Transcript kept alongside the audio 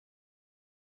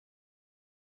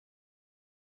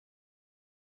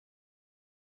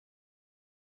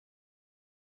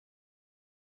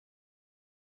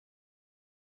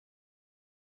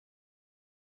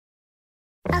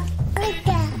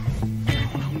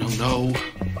No.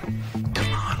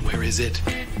 Come on, where is it?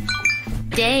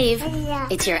 Dave,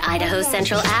 it's your Idaho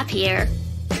Central app here.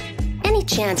 Any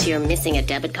chance you're missing a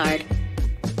debit card?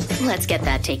 Let's get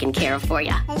that taken care of for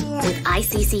you. With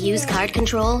ICCU's card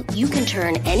control, you can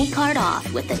turn any card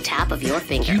off with the tap of your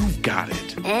finger. You've got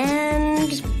it.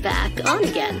 And back on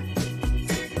again.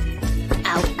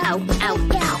 Ow.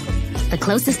 The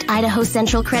closest Idaho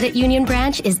Central Credit Union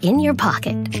branch is in your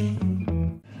pocket.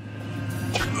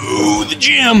 Ooh, the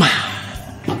gym.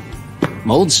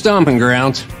 Old stomping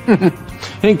grounds.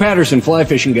 Hank Patterson, Fly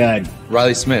Fishing Guide.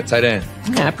 Riley Smith, tight end.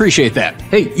 I appreciate that.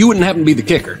 Hey, you wouldn't happen to be the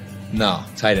kicker? No,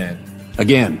 tight end.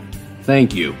 Again,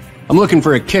 thank you. I'm looking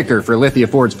for a kicker for Lithia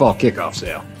Ford's fall kickoff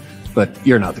sale. But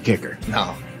you're not the kicker.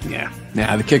 No. Yeah,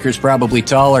 the kicker's probably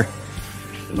taller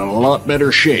and in a lot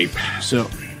better shape. So,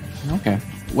 okay.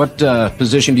 What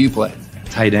position do you play?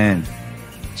 Tight end.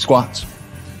 Squats.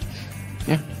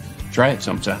 Yeah, try it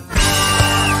sometime.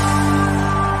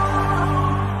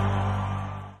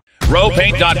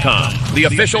 RowPaint.com, the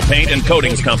official paint and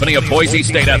coatings company of Boise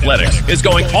State Athletics, is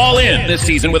going all in this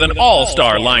season with an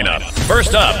all-star lineup.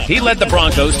 First up, he led the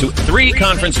Broncos to 3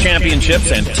 conference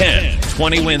championships and 10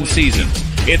 20-win seasons.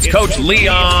 It's Coach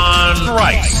Leon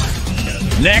Rice.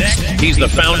 Next, he's the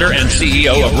founder and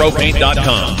CEO of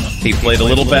RowPaint.com. He played a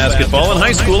little basketball in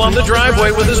high school on the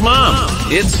driveway with his mom.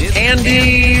 It's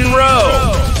Andy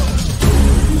Rowe.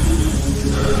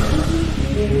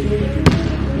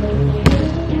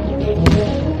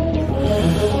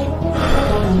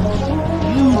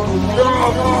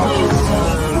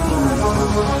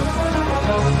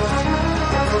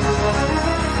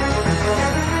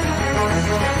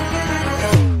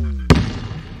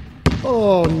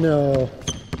 Oh, no.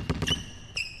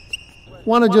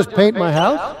 Want to just paint my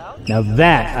house? Now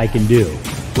that I can do.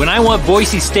 When I want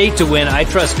Boise State to win, I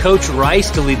trust Coach Rice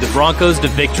to lead the Broncos to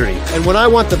victory. And when I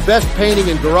want the best painting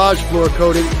and garage floor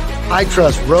coating, I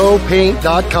trust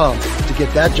RowPaint.com to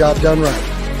get that job done right.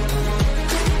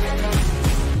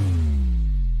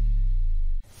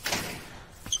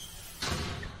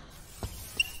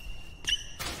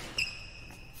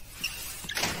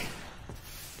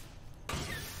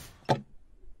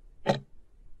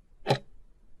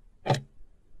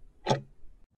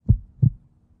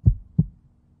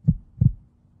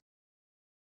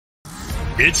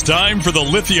 It's time for the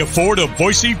Lithia Ford of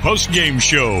Boise post-game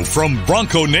show from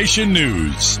Bronco Nation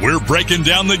News. We're breaking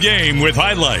down the game with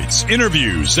highlights,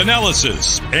 interviews,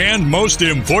 analysis, and most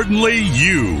importantly,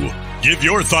 you. Give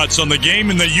your thoughts on the game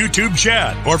in the YouTube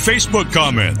chat or Facebook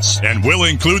comments, and we'll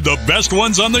include the best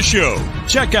ones on the show.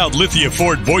 Check out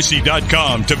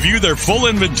LithiaFordBoise.com to view their full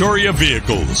inventory of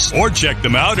vehicles, or check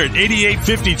them out at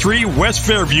 8853 West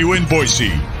Fairview in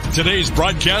Boise. Today's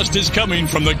broadcast is coming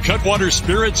from the Cutwater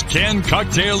Spirits Canned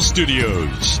Cocktails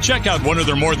Studios. Check out one of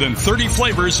their more than 30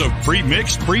 flavors of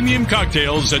pre-mixed premium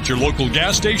cocktails at your local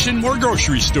gas station or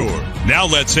grocery store. Now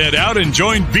let's head out and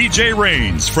join BJ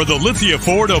Rains for the Lithia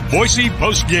Ford of Boise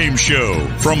post-game show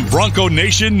from Bronco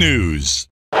Nation News.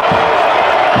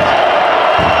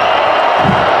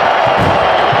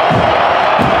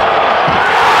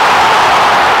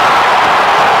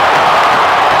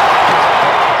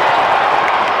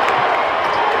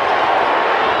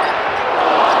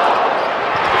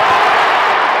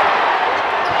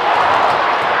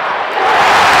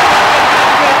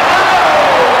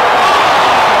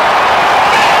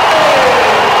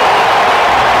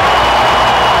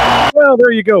 Well,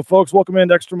 there you go, folks. Welcome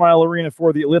into ExtraMile Arena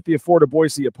for the Lithia Ford of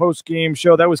Boise, a post-game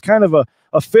show. That was kind of a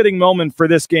fitting moment for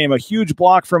this game. A huge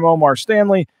block from Omar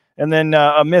Stanley, and then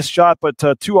a missed shot, but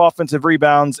 2 offensive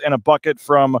rebounds and a bucket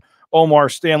from Omar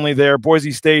Stanley there.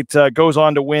 Boise State goes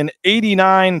on to win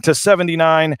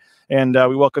 89-79, and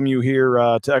we welcome you here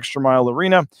to ExtraMile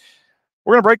Arena.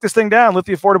 We're going to break this thing down.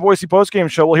 Lithia Ford of Boise post-game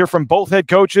show. We'll hear from both head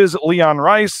coaches, Leon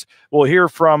Rice. We'll hear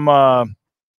from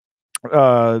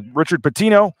Richard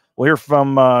Patino. We'll hear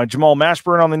from Jamal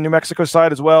Mashburn on the New Mexico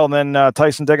side as well. And then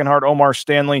Tyson Degenhardt, Omar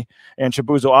Stanley, and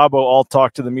Chibuzo Abo all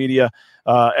talk to the media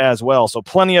as well. So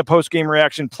plenty of post-game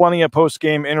reaction, plenty of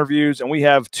post-game interviews, and we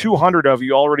have 200 of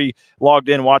you already logged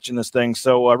in watching this thing.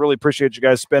 So I really appreciate you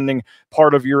guys spending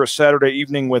part of your Saturday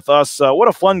evening with us. What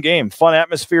a fun game, fun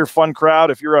atmosphere, fun crowd.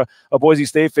 If you're a Boise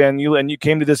State fan and you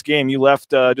came to this game, you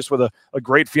left just with a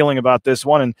great feeling about this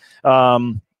one.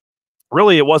 And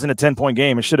really, it wasn't a 10-point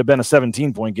game. It should have been a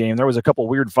 17-point game. There was a couple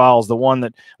weird fouls. The one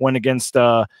that went against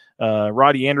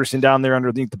Roddy Anderson down there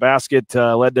underneath the basket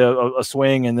led to a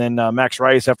swing, and then Max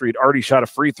Rice, after he'd already shot a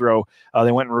free throw,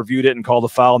 they went and reviewed it and called a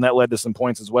foul, and that led to some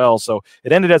points as well. So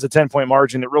it ended as a 10-point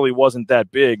margin. It really wasn't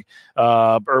that big,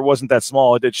 or it wasn't that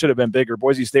small. It should have been bigger.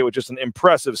 Boise State with just an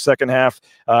impressive second half.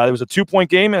 It was a 2-point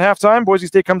game at halftime. Boise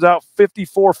State comes out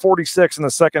 54-46 in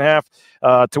the second half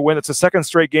to win. It's a second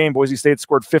straight game. Boise State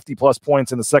scored 50-plus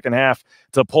points in the second half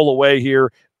to pull away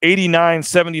here.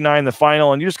 89-79 the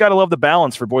final, and you just got to love the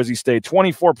balance for Boise State.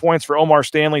 24 points for Omar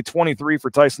Stanley, 23 for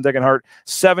Tyson Degenhart,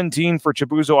 17 for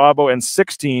Chibuzo Abo, and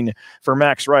 16 for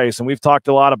Max Rice. And we've talked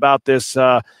a lot about this.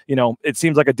 It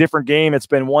seems like a different game. It's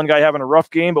been one guy having a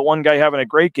rough game, but one guy having a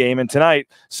great game. And tonight,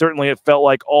 certainly it felt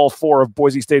like all four of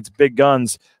Boise State's big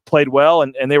guns played well,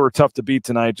 and they were tough to beat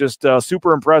tonight. Just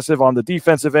super impressive on the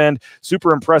defensive end,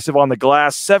 super impressive on the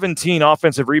glass. 17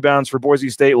 offensive rebounds for Boise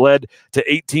State led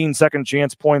to 18 second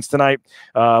chance points tonight.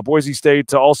 Boise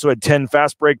State also had 10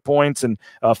 fast break points and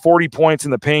 40 points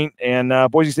in the paint, and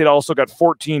Boise State also got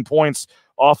 14 points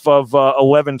off of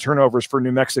 11 turnovers for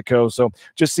New Mexico. So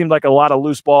just seemed like a lot of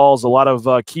loose balls, a lot of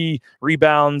key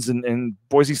rebounds, and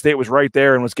Boise State was right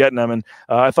there and was getting them. And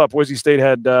I thought Boise State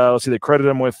had, they credited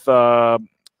them with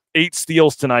 8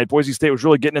 steals tonight. Boise State was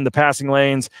really getting in the passing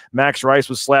lanes. Max Rice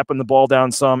was slapping the ball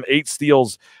down some. 8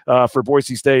 steals for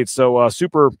Boise State. So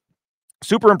super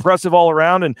impressive all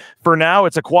around. And for now,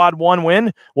 it's a quad 1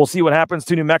 win. We'll see what happens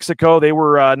to New Mexico. They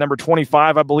were number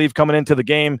 25, I believe, coming into the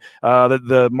game.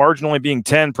 The margin only being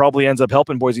 10 probably ends up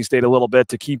helping Boise State a little bit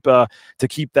to keep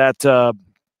that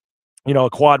a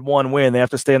quad 1 win. They have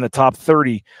to stay in the top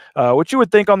 30, which you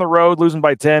would think on the road, losing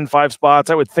by 10, 5 spots.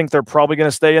 I would think they're probably going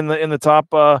to stay in the top,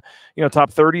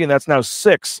 top 30, and that's now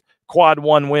 6 quad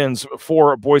 1 wins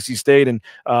for Boise State. And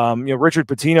Richard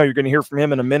Pitino, you're going to hear from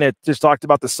him in a minute, just talked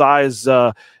about the size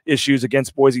issues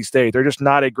against Boise State. They're just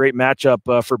not a great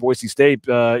matchup for Boise State.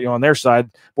 On their side,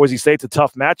 Boise State's a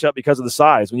tough matchup because of the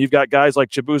size. When you've got guys like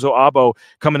Chibuzo Abo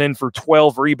coming in for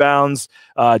 12 rebounds,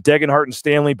 Degenhart and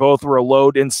Stanley both were a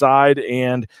load inside,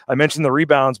 and I mentioned the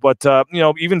rebounds, but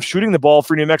even shooting the ball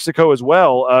for New Mexico as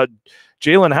well.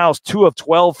 Jalen House, 2 of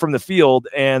 12 from the field,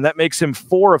 and that makes him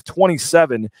 4 of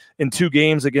 27 in 2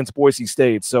 games against Boise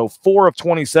State. So 4 of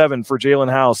 27 for Jalen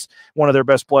House, one of their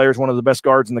best players, one of the best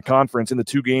guards in the conference in the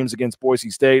 2 games against Boise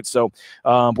State. So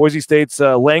Boise State's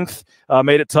length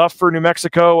made it tough for New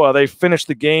Mexico. They finished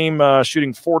the game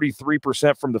shooting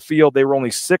 43% from the field. They were only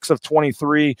 6 of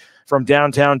 23 from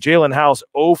downtown. Jalen House,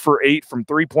 0 for 8 from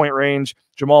three-point range.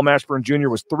 Jamal Mashburn Jr.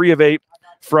 was 3 of 8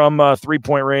 from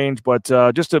three-point range, but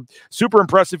just a super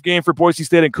impressive game for Boise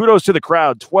State, and kudos to the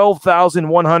crowd.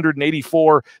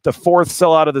 12,184, the 4th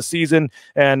sellout of the season,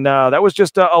 and that was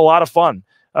just a lot of fun.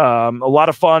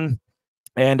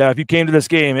 And if you came to this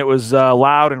game, it was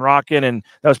loud and rocking, and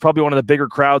that was probably one of the bigger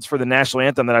crowds for the national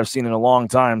anthem that I've seen in a long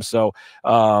time. So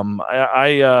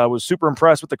I was super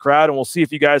impressed with the crowd, and we'll see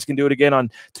if you guys can do it again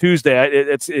on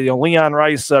Tuesday. Leon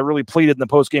Rice really pleaded in the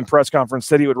postgame press conference,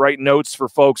 said he would write notes for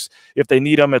folks if they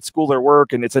need them at school or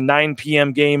work, and it's a 9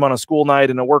 p.m. game on a school night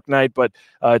and a work night, but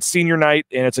it's senior night,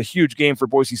 and it's a huge game for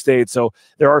Boise State. So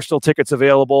there are still tickets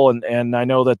available, and I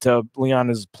know that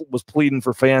Leon was pleading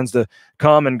for fans to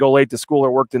come and go late to school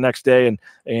or work the next day,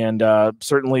 and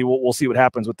certainly we'll see what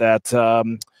happens with that.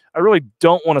 I really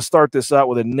don't want to start this out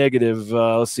with a negative.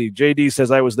 Let's see. JD says,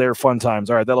 I was there, fun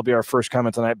times. All right, that'll be our first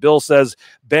comment tonight. Bill says,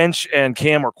 Bench and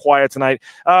Cam were quiet tonight.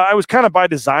 I was kind of by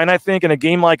design, I think, in a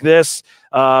game like this.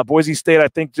 Boise State, I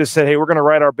think, just said, hey, we're going to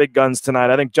ride our big guns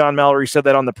tonight. I think John Mallory said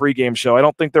that on the pregame show. I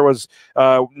don't think there was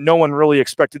no one really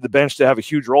expected the bench to have a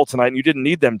huge role tonight, and you didn't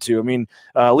need them to. I mean,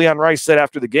 Leon Rice said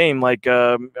after the game,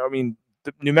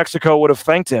 New Mexico would have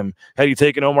thanked him had he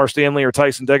taken Omar Stanley or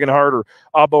Tyson Degenhart or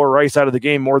Abo or Rice out of the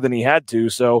game more than he had to.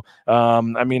 So, I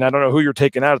don't know who you're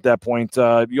taking out at that point.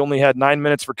 You only had 9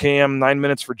 minutes for Cam, 9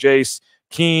 minutes for Jace.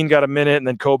 Keene got a minute, and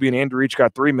then Kobe and Andrew each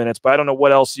got 3 minutes. But I don't know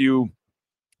what else you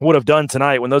would have done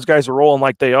tonight. When those guys are rolling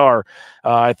like they are,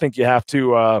 I think you have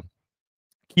to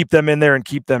keep them in there and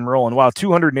keep them rolling. Wow,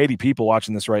 280 people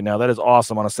watching this right now. That is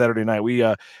awesome on a Saturday night. We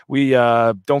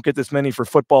don't get this many for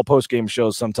football postgame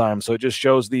shows sometimes, so it just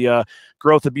shows the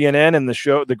growth of BNN and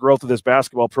the growth of this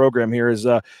basketball program here. Is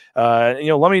I'm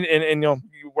going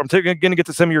to get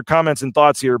to some of your comments and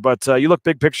thoughts here, but you look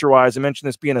big picture wise. I mentioned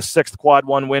this being a 6th quad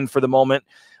 1 win for the moment.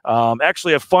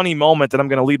 Actually, a funny moment that I'm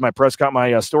going to lead my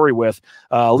story with.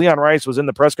 Leon Rice was in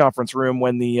the press conference room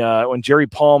when when Jerry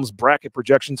Palm's bracket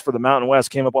projections for the Mountain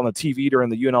West came up on the TV during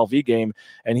the UNLV game,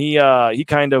 and he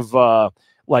kind of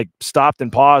stopped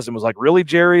and paused and was like, really,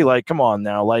 Jerry? Like, come on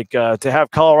now. To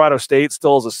have Colorado State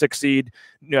still as a 6 seed,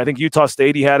 I think Utah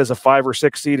State he had as a 5 or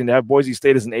 6 seed, and to have Boise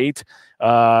State as an 8,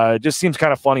 just seems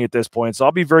kind of funny at this point. So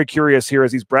I'll be very curious here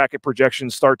as these bracket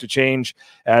projections start to change,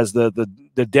 as the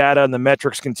data and the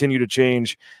metrics continue to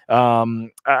change.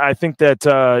 I think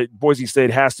that Boise State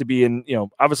has to be in,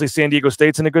 obviously San Diego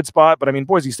State's in a good spot, but I mean,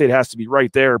 Boise State has to be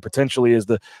right there, potentially as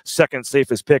the second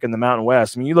safest pick in the Mountain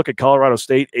West. I mean, you look at Colorado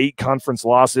State, 8 conference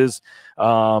losses.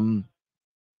 I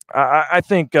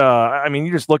think,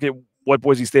 you just look at what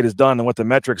Boise State has done and what the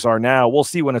metrics are now. We'll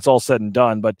see when it's all said and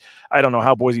done, but I don't know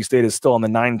how Boise State is still on the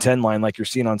 9-10 line like you're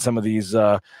seeing on some of these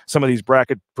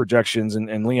bracket projections,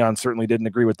 and Leon certainly didn't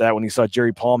agree with that when he saw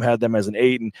Jerry Palm had them as an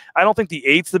 8. And I don't think the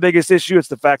 8's the biggest issue. It's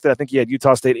the fact that I think he had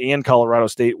Utah State and Colorado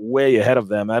State way ahead of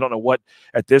them. I don't know what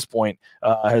at this point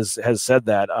has said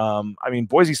that.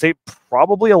 Boise State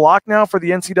probably a lock now for the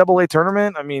NCAA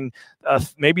tournament.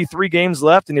 Maybe 3 games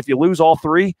left, and if you lose all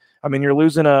 3, you're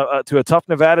losing to a tough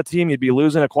Nevada team. You'd be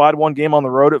losing a quad 1 game on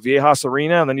the road at Viejas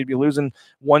Arena, and then you'd be losing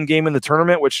 1 game in the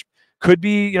tournament, which could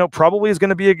be, probably is going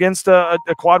to be against a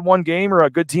quad 1 game or a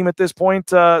good team at this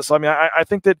point. I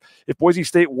think that if Boise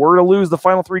State were to lose the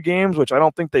final 3 games, which I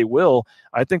don't think they will,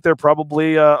 I think they're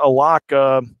probably a lock.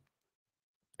 For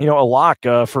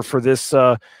this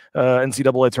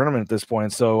NCAA tournament at this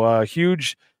point. So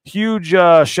huge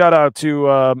shout out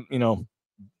to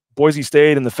Boise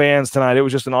State and the fans tonight. It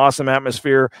was just an awesome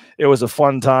atmosphere. It was a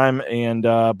fun time, and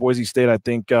Boise State, I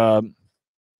think,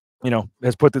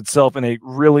 has put itself in a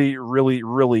really, really,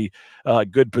 really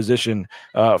good position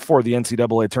for the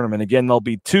NCAA tournament. Again, they'll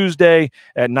be Tuesday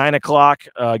at 9:00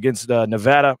 against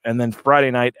Nevada, and then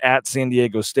Friday night at San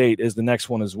Diego State is the next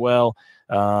one as well.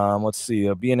 Let's see.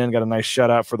 BNN got a nice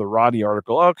shout out for the Roddy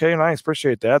article. Okay, nice.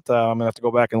 Appreciate that. I'm gonna have to go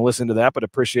back and listen to that, but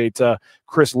appreciate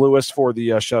Chris Lewis for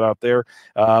the shout out there.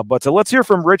 But let's hear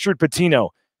from Richard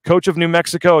Pitino, coach of New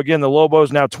Mexico. Again, the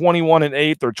Lobos now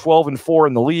 21-8. They're 12-4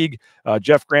 in the league.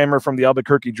 Jeff Grammer from the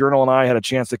Albuquerque Journal and I had a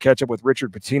chance to catch up with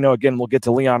Richard Pitino. Again, we'll get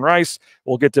to Leon Rice.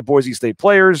 We'll get to Boise State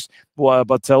players.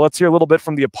 But let's hear a little bit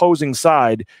from the opposing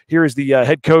side. Here is the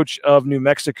head coach of New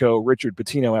Mexico, Richard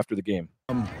Pitino, after the game.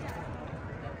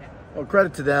 Well,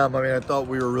 credit to them. I thought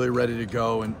we were really ready to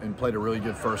go and played a really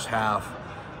good first half.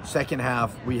 Second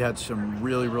half, we had some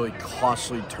really, really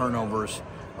costly turnovers,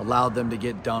 allowed them to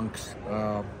get dunks.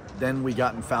 Then we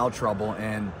got in foul trouble,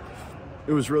 and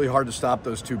it was really hard to stop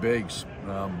those 2 bigs.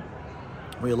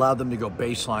 We allowed them to go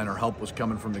baseline. Our help was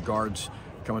coming from the guards,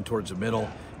 coming towards the middle,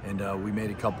 and we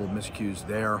made a couple of miscues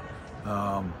there.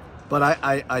 But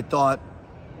I thought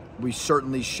we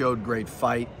certainly showed great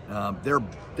fight. They're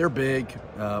big.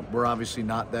 We're obviously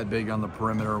not that big on the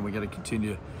perimeter, and we got to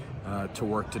continue to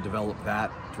work to develop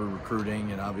that through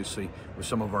recruiting and obviously with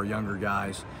some of our younger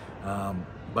guys.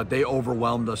 But they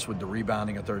overwhelmed us with the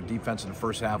rebounding. Their defense in the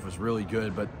first half was really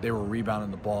good, but they were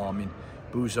rebounding the ball.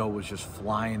 Buzo was just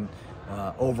flying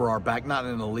over our back, not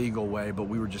in an illegal way, but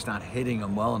we were just not hitting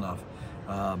them well enough.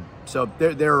 So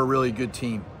they're a really good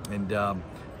team, and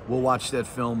we'll watch that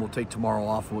film. We'll take tomorrow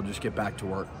off, and we'll just get back to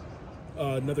work.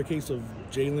 Another case of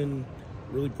Jalen,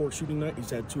 really poor shooting night. He's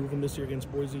had 2 of them this year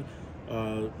against Boise.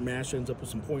 Mash ends up with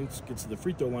some points, gets to the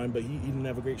free throw line, but he didn't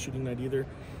have a great shooting night either.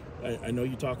 I know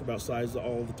you talk about size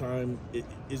all the time.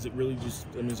 Is it really just,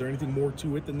 is there anything more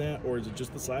to it than that, or is it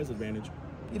just the size advantage?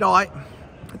 I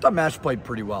thought Mash played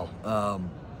pretty well.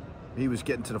 He was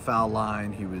getting to the foul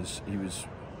line. He was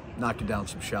knocking down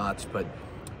some shots, but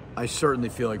I certainly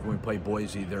feel like when we play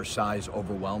Boise, their size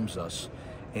overwhelms us.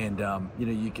 And,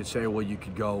 you could say, well, you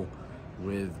could go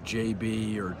with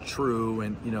JB or True,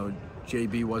 and,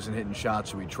 JB wasn't hitting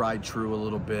shots, so we tried True a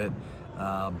little bit.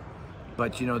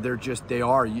 But,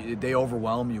 they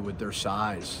overwhelm you with their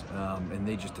size, and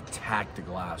they just attack the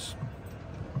glass.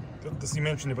 You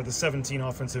mentioned it, but the 17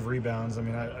 offensive rebounds,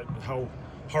 how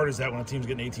hard is that when a team's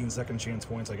getting 18 second chance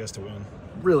points, I guess, to win?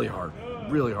 Really hard.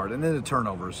 And then the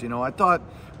turnovers. I thought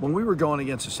when we were going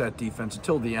against a set defense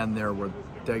until the end there where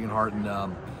Degenhart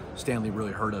and Stanley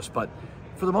really hurt us, but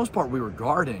for the most part we were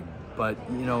guarding. But,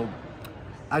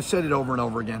 I've said it over and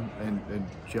over again, and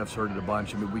Jeff's heard it a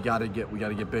bunch. We got to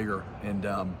get bigger, and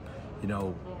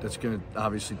that's going to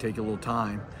obviously take a little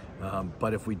time.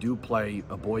 But if we do play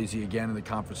a Boise again in the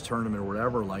conference tournament or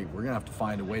whatever, we're going to have to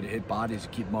find a way to hit bodies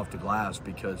and keep them off the glass,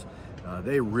 because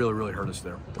they really, really hurt us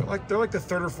there. They're like the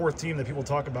 3rd or 4th team that people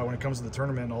talk about when it comes to the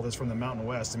tournament and all this from the Mountain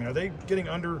West. Are they getting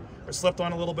under or slept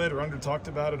on a little bit or under talked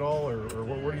about at all, or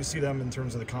where do you see them in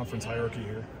terms of the conference hierarchy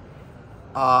here?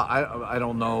 I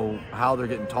don't know how they're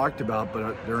getting talked about,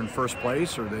 but they're in first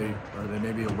place, or are they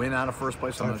maybe a win out of first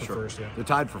place? I'm not sure. First, yeah. They're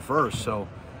tied for first, so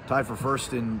tied for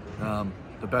first in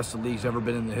the best the league's ever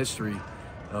been in the history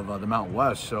of the Mountain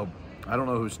West. So I don't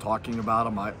know who's talking about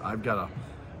him. I've got a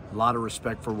lot of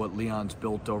respect for what Leon's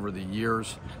built over the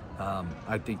years.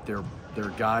 I think they're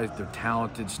guys, they're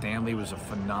talented. Stanley was a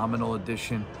phenomenal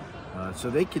addition. So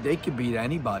they could beat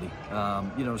anybody.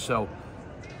 So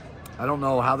I don't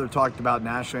know how they're talked about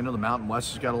nationally. I know the Mountain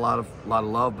West has got a lot of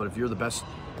love, but if you're the best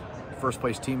first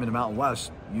place team in the Mountain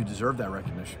West, you deserve that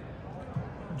recognition.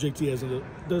 JT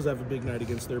does have a big night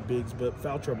against their bigs, but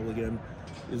foul trouble again.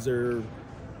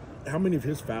 How many of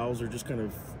his fouls are just kind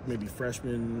of maybe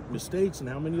freshman mistakes, and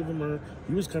how many of them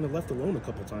he was kind of left alone a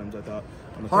couple times, I thought.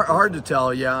 Hard to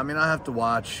tell, yeah. I mean, I have to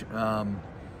watch. I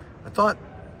thought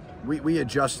we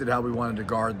adjusted how we wanted to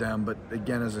guard them, but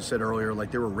again, as I said earlier, like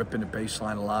they were ripping the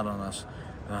baseline a lot on us.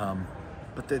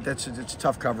 But it's a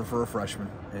tough cover for a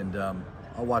freshman, and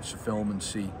I'll watch the film and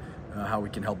see how we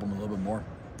can help them a little bit more.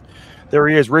 There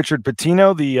he is, Richard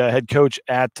Pitino, the head coach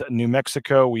at New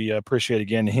Mexico. We appreciate,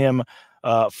 again, him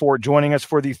for joining us.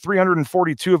 For the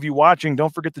 342 of you watching,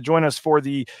 don't forget to join us for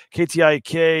the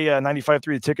KTIK 95.3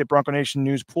 The Ticket Bronco Nation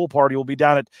News Pool Party. We'll be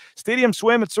down at Stadium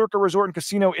Swim at Circa Resort and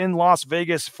Casino in Las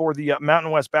Vegas for the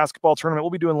Mountain West Basketball Tournament.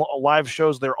 We'll be doing live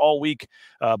shows there all week,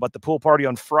 but the pool party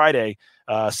on Friday,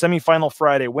 semifinal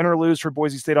Friday, win or lose for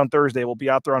Boise State on Thursday. We'll be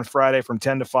out there on Friday from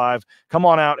 10 to 5. Come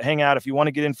on out, hang out. If you want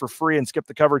to get in for free and skip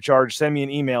the cover charge, send me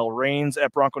an email,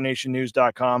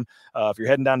 rains@bronconationnews.com. If you're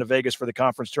heading down to Vegas for the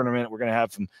conference tournament, we're going to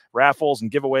have some raffles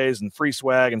and giveaways and free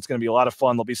swag, and it's going to be a lot of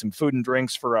fun. There'll be some food and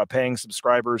drinks for paying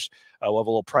subscribers. We'll have a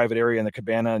little private area in the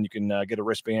cabana, and you can get a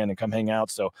wristband and come hang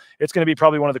out. So it's going to be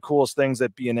probably one of the coolest things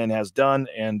that BNN has done,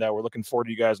 and we're looking forward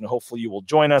to you guys, and hopefully you will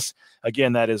join us.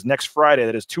 Again, that is next Friday.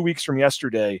 That is 2 weeks from yesterday.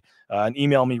 And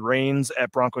email me,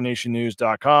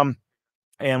 rains@bronconationnews.com,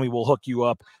 and we will hook you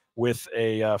up with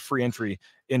a free entry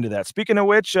into that. Speaking of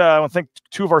which, I want to thank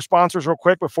two of our sponsors real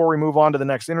quick before we move on to the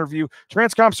next interview.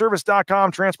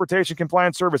 Transcompservice.com, transportation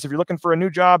compliance service. If you're looking for a new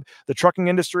job, the trucking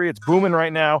industry, it's booming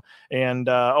right now. And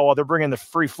they're bringing the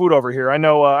free food over here. I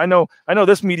know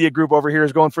this media group over here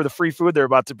is going for the free food. They're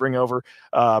about to bring over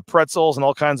pretzels and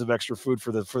all kinds of extra food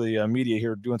for the media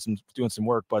here doing some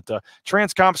work. But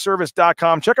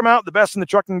transcompservice.com, check them out. The best in the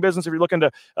trucking business. If you're looking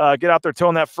to get out there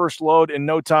towing that first load in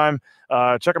no time,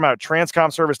 check them out.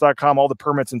 Transcompservice.com. All the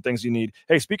permits and things you need.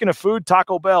 Hey, speaking of food,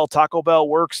 Taco Bell,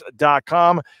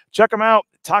 TacoBellWorks.com. Check them out,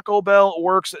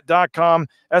 TacoBellWorks.com.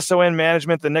 SON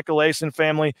Management, the Nicolason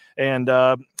family, and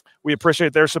we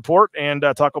appreciate their support and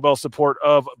Taco Bell's support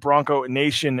of Bronco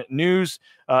Nation News.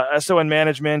 SON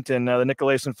Management and the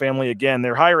Nicolason family, again,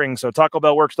 they're hiring, so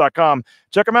TacoBellWorks.com.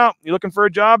 Check them out. You're looking for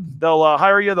a job, they'll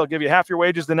hire you. They'll give you half your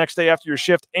wages the next day after your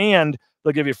shift, and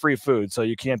they'll give you free food, so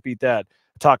you can't beat that.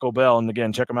 Taco Bell. And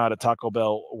again, check them out at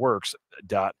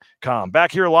TacoBellWorks.com.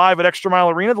 Back here live at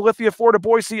ExtraMile Arena, the Lithia Florida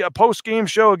Boise, a post-game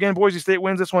show. Again, Boise State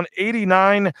wins this one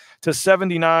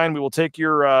 89-79. We will take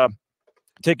your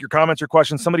comments or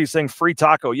questions. Somebody's saying free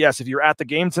taco. Yes, if you're at the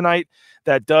game tonight,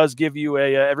 that does give you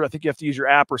I think you have to use your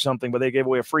app or something, but they gave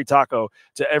away a free taco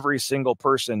to every single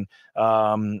person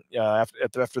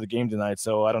after the game tonight.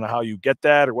 So I don't know how you get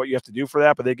that or what you have to do for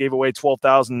that, but they gave away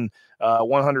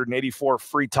 12,184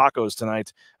 free tacos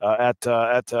tonight at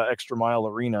ExtraMile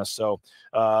Arena. So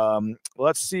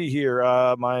let's see here.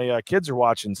 My kids are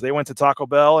watching, so they went to Taco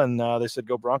Bell and they said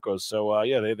go Broncos. So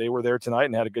they were there tonight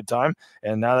and had a good time,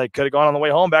 and now they could have gone on the way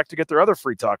home back to get their other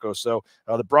free tacos. So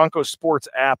the Bronco Sports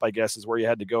app, I guess, is where you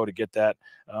had to go to get that.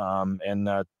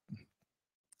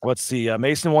 Let's see.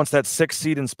 Mason wants that 6th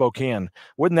seed in Spokane.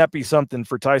 Wouldn't that be something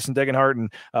for Tyson Degenhart and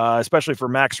especially for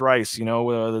Max Rice,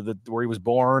 where he was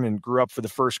born and grew up for the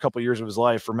first couple of years of his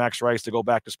life, for Max Rice to go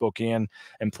back to Spokane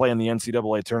and play in the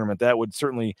NCAA tournament? That would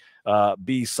certainly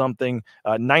be something.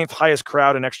 9th highest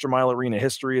crowd in ExtraMile Arena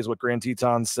history is what Grand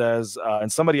Teton says.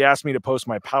 And somebody asked me to post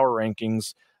my power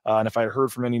rankings and if I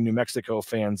heard from any New Mexico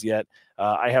fans yet.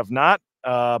 I have not,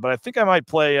 but I think I might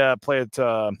play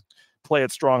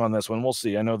it strong on this one. We'll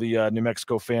see. I know the New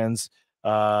Mexico fans,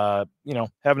 haven't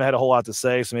had a whole lot to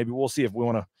say, so maybe we'll see if we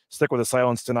want to stick with the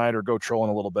silence tonight or go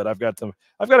trolling a little bit. I've got a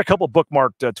couple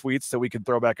bookmarked tweets that we could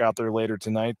throw back out there later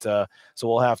tonight, so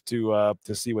we'll have to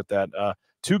see what that.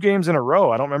 2 games in a row.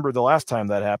 I don't remember the last time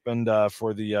that happened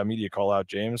for the media call out,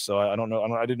 James. So I don't know.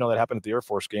 I didn't know that happened at the Air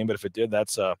Force game, but if it did,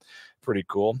 that's pretty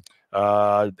cool.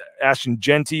 Ashton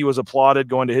Genty was applauded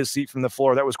going to his seat from the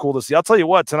floor. That was cool to see. I'll tell you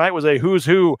what, tonight was a who's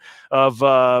who of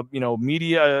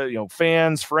media,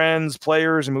 fans, friends,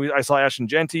 players. And I saw Ashton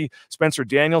Genty. Spencer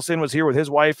Danielson was here with his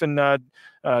wife and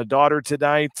daughter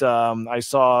tonight. I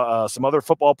saw some other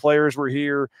football players were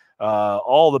here.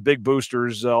 all the big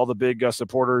boosters, all the big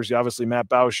supporters. Obviously, Matt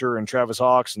Bauscher and Travis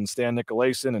Hawks and Stan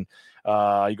Nicolason, and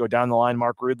you go down the line.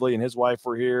 Mark Ridley and his wife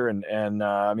were here, and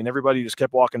I mean, everybody just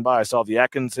kept walking by. I saw the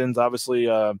Atkinsons, obviously,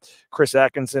 Chris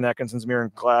Atkinson's mirror in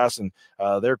class, and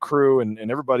their crew, and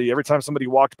everybody. Every time somebody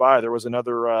walked by, there was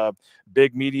another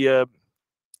big media.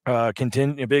 A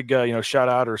big shout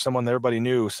out or someone that everybody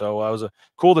knew. So it was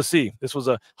cool to see. This was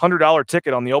a $100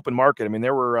 ticket on the open market. I mean,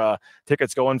 there were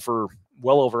tickets going for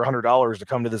well over $100 to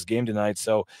come to this game tonight.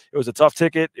 So it was a tough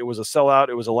ticket. It was a sellout.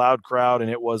 It was a loud crowd, and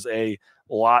it was a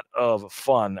lot of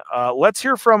fun. Let's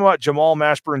hear from Jamal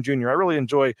Mashburn Jr. I really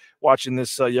enjoy watching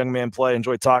this young man play.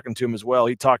 Enjoy talking to him as well.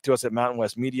 He talked to us at Mountain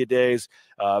West Media Days.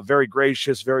 Very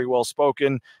gracious, very well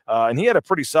spoken, and he had a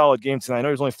pretty solid game tonight. I know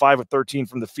he was only 5 of 13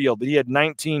 from the field, but he had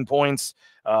 19 points.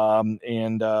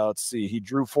 Let's see, he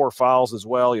drew 4 fouls as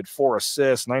well. He had 4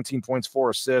 assists, 19 points,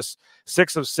 4 assists,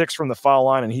 6 of 6 from the foul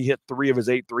line, and he hit 3 of his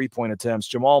 8 3-point attempts.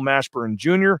 Jamal Mashburn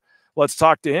Jr. Let's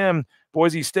talk to him.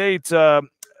 Boise State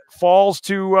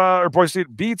Boise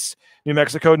State beats New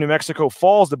Mexico. New Mexico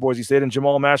falls to Boise State, and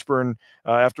Jamal Mashburn,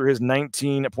 after his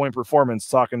 19-point performance,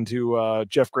 talking to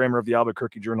Jeff Kramer of the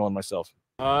Albuquerque Journal and myself.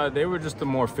 They were just a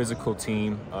more physical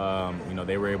team.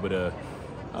 They were able to,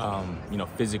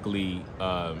 physically,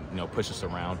 push us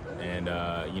around. And,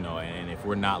 and if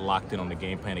we're not locked in on the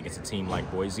game plan against a team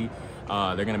like Boise,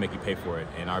 they're going to make you pay for it.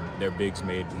 And their bigs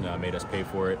made us pay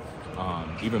for it.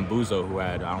 Even Buzo, who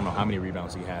had, I don't know how many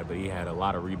rebounds he had, but he had a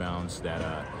lot of rebounds that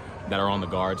are on the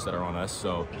guards that are on us.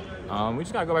 So we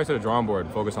just got to go back to the drawing board,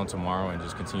 focus on tomorrow, and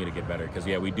just continue to get better. Because,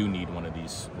 yeah, we do need one of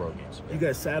these road games. You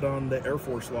guys sat on the Air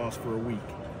Force loss for a week.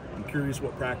 I'm curious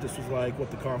what practice was like,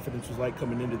 what the confidence was like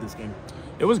coming into this game.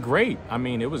 It was great.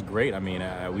 We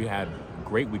had a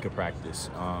great week of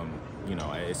practice.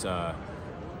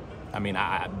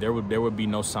 There would be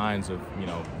no signs of,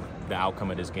 the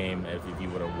outcome of this game if you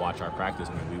would have watched our practice.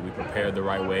 We prepared the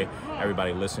right way.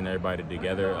 Everybody listened, everybody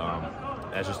together.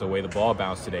 That's just the way the ball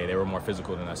bounced today. They were more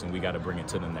physical than us, and we got to bring it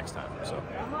to them next time. So.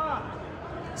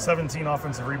 17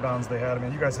 offensive rebounds they had. I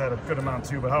mean, you guys had a good amount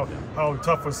too, but how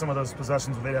tough was some of those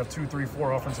possessions where they'd have 2, 3,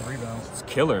 4 offensive rebounds? It's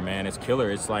killer, man. It's killer.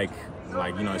 It's like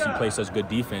if you play such good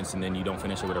defense and then you don't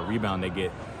finish it with a rebound, they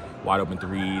get wide open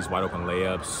threes, wide open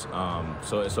layups.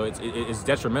 So it's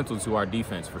detrimental to our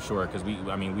defense for sure, because we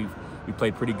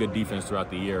played pretty good defense throughout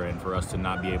the year, and for us to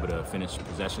not be able to finish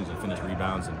possessions and finish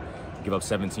rebounds and give up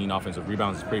 17 offensive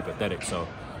rebounds is pretty pathetic. So.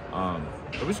 But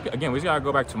we just got to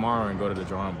go back tomorrow and go to the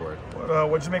drawing board.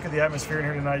 What'd you make of the atmosphere in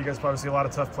here tonight? You guys probably see a lot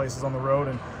of tough places on the road,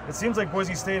 and it seems like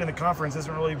Boise State in the conference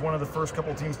isn't really one of the first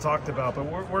couple teams talked about, but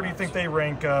where do you think they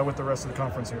rank with the rest of the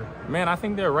conference here? Man, I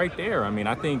think they're right there.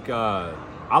 I think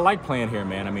I like playing here,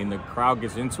 man. The crowd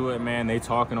gets into it, man. They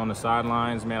talking on the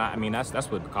sidelines, man. That's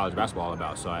what college basketball is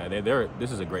about. So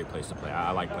this is a great place to play.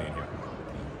 I like playing here.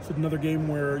 It's another game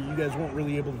where you guys weren't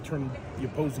really able to turn the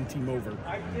opposing team over.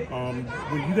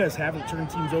 When you guys haven't turned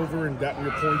teams over and gotten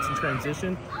your points in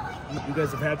transition, you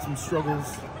guys have had some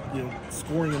struggles,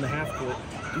 scoring in the half court.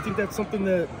 Do you think that's something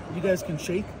that you guys can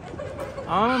shake?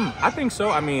 I think so.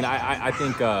 I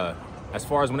think as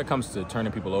far as when it comes to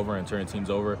turning people over and turning teams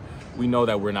over, we know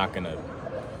that we're not going to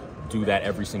do that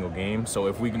every single game. So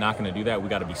if we're not going to do that, we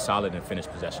got to be solid and finish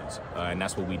possessions, and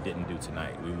that's what we didn't do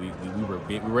tonight.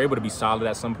 We were able to be solid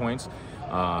at some points,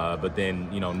 but then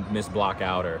miss block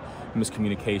out or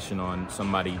miscommunication on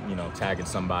somebody, tagging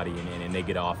somebody, and they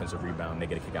get an offensive rebound, and they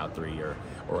get a kick out 3 or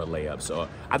a layup. So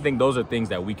I think those are things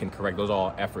that we can correct. Those are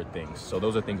all effort things. So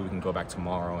those are things we can go back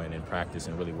tomorrow and in practice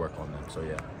and really work on them. So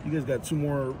yeah. You guys got 2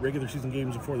 more regular season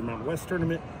games before the Mountain West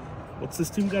tournament. What's this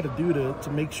team got to do to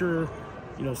make sure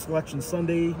Selection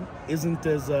Sunday isn't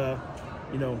as,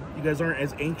 you guys aren't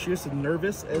as anxious and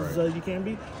nervous as you can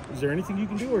be? Is there anything you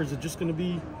can do, or is it just going to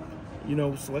be,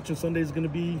 Selection Sunday is going to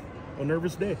be a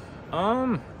nervous day?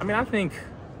 I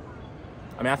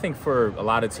think for a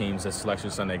lot of teams, that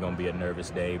Selection Sunday going to be a nervous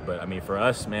day. But for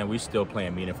us, man, we still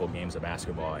playing meaningful games of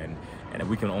basketball, and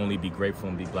we can only be grateful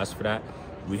and be blessed for that.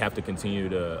 We have to continue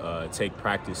to take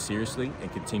practice seriously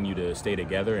and continue to stay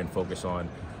together and focus on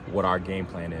what our game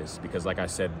plan is, because like I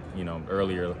said,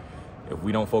 earlier, if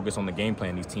we don't focus on the game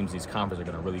plan, these teams, these conferences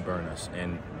are going to really burn us,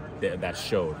 and that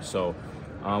showed. So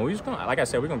we just gonna, like I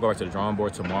said, we're gonna go back to the drawing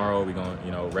board tomorrow. We're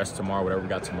gonna rest tomorrow, whatever we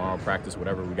got tomorrow, practice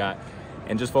whatever we got,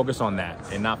 and just focus on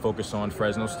that and not focus on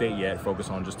Fresno State yet. Focus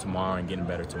on just tomorrow and getting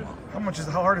better tomorrow.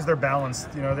 How hard is their balance?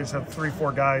 They just have 3,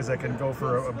 4 guys that can go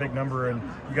for a big number, and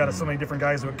you got so many different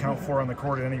guys that would count for on the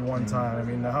court at any one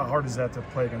time. How hard is that to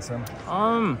play against them?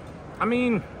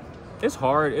 It's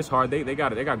hard. It's hard. They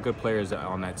got good players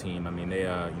on that team. I mean, they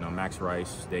Max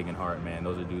Rice, Degenhart, man,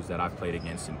 those are dudes that I've played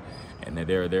against, and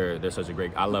they're such a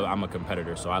great. I'm a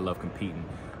competitor, so I love competing.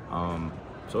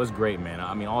 So it's great, man.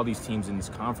 I mean, all these teams in this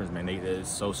conference, man, they're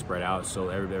so spread out, so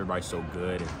everybody's so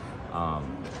good.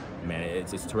 Man,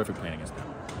 it's terrific playing against them.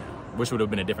 Wish it would have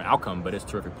been a different outcome, but it's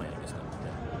terrific playing against them.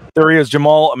 There he is,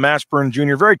 Jamal Mashburn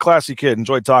Jr., very classy kid.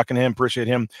 Enjoyed talking to him. Appreciate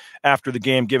him after the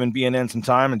game, giving BNN some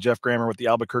time, and Jeff Grammer with the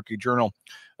Albuquerque Journal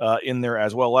in there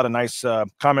as well. A lot of nice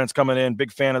comments coming in.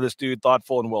 Big fan of this dude,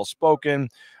 thoughtful and well-spoken.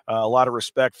 A lot of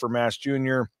respect for Mash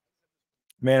Jr.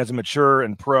 Man is a mature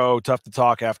and pro, tough to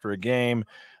talk after a game.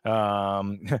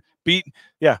 Beat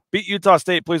Utah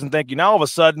State, please and thank you. Now all of a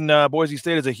sudden, Boise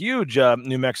State is a huge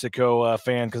New Mexico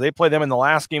fan because they played them in the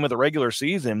last game of the regular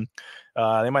season.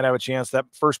 They might have a chance that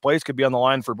first place could be on the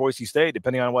line for Boise State,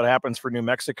 depending on what happens for New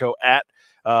Mexico at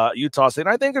Utah State. And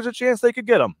I think there's a chance they could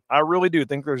get them. I really do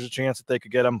think there's a chance that they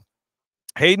could get them.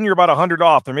 Hayden, you're about 100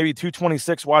 off. There may be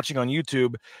 226 watching on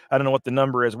YouTube. I don't know what the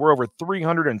number is. We're over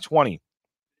 320.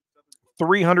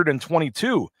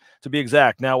 322 to be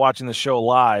exact, now watching the show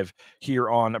live here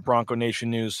on Bronco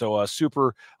Nation News. So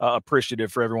super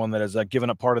appreciative for everyone that has given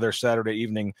up part of their Saturday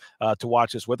evening to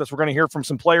watch this with us. We're going to hear from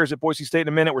some players at Boise State in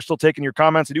a minute. We're still taking your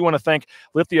comments. I do want to thank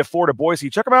Lithia Ford of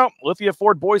Boise. Check them out,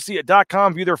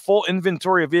 lithiafordboise.com. View their full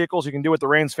inventory of vehicles. You can do what the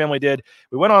Raines family did.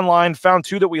 We went online, found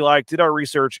two that we liked, did our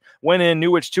research, went in,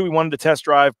 knew which two we wanted to test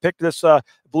drive, picked this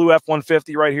blue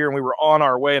F-150 right here, and we were on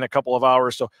our way in a couple of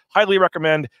hours. So highly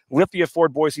recommend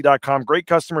lithiafordboise.com. Great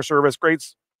customer service, great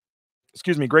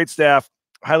staff.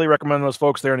 Highly recommend those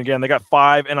folks there. And again, they got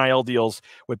 5 NIL deals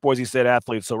with Boise State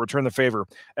athletes. So return the favor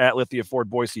at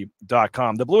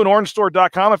lithiafordboise.com. The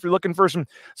blueandorange.store.com. If you're looking for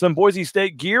some Boise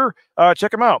State gear,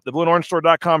 check them out. The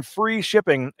blueandorange.store.com. Free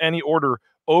shipping, any order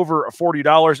over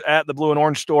 $40 at the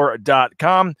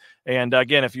blueandorangestore.com. And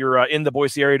again, if you're in the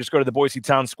Boise area, just go to the Boise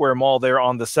Town Square Mall there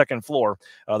on the second floor.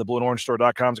 The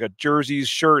blueandorangestore.com has got jerseys,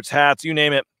 shirts, hats, you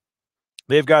name it.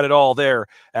 They've got it all there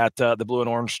at the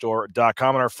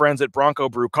blueandorangestore.com. And our friends at Bronco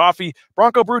Brew Coffee,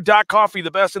 broncobrew.coffee,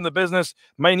 the best in the business.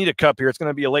 Might need a cup here. It's going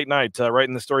to be a late night right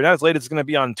in the story. Not as late as it's going to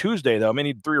be on Tuesday, though. I may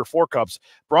need 3 or 4 cups.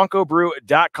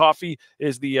 broncobrew.coffee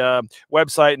is the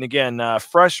website. And again,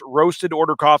 fresh roasted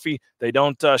order coffee. They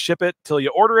don't ship it till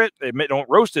you order it. They don't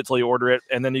roast it till you order it.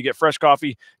 And then you get fresh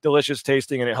coffee, delicious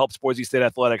tasting, and it helps Boise State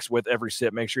athletics with every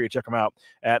sip. Make sure you check them out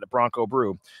at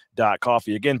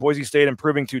broncobrew.coffee. Again, Boise State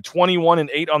improving to 21-8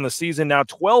 on the season, now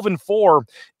 12-4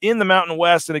 in the Mountain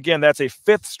West. And again, that's a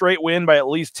 5th straight win by at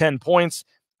least 10 points.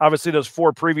 Obviously, those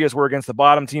 4 previous were against the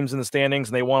bottom teams in the standings,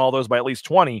 and they won all those by at least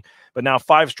 20. But now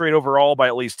 5 straight overall by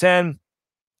at least 10.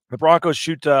 The Broncos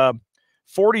shoot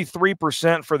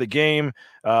 43% for the game.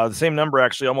 The same number,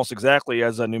 actually, almost exactly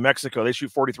as New Mexico. They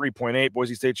shoot 43.8.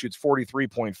 Boise State shoots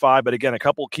 43.5. But again, a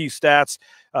couple key stats.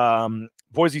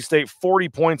 Boise State 40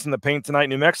 points in the paint tonight.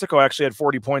 New Mexico actually had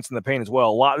 40 points in the paint as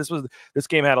well. This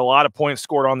game had a lot of points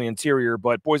scored on the interior,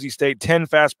 but Boise State 10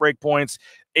 fast break points,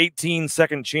 18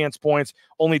 second chance points,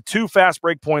 only 2 fast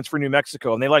break points for New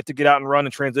Mexico. And they like to get out and run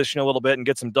and transition a little bit and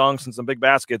get some dunks and some big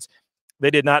baskets.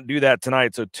 They did not do that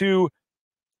tonight. So 2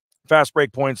 fast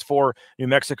break points for New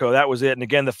Mexico. That was it. And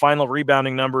again, the final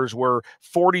rebounding numbers were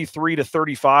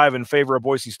 43-35 in favor of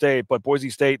Boise State, but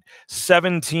Boise State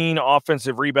 17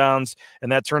 offensive rebounds,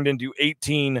 and that turned into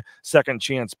 18 second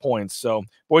chance points. So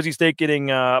Boise State getting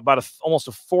about almost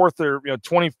a fourth or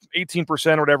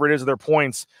 18% or whatever it is of their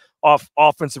points off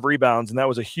offensive rebounds, and that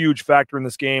was a huge factor in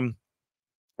this game,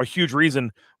 a huge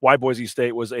reason why Boise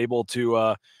State was able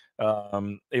to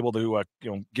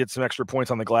get some extra points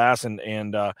on the glass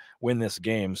and win this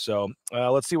game. So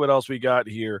let's see what else we got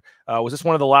here. Was this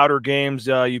one of the louder games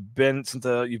you've been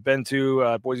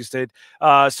to Boise State?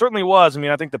 Certainly was. I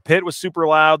mean, I think the Pit was super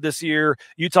loud this year.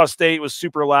 Utah State was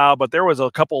super loud, but there was a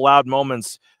couple loud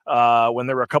moments when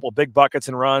there were a couple big buckets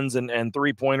and runs and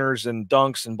 3-pointers and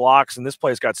dunks and blocks, and this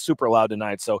place got super loud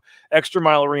tonight. So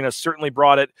ExtraMile Arena certainly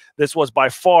brought it. This was by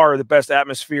far the best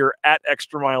atmosphere at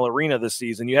ExtraMile Arena this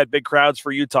season. You had big crowds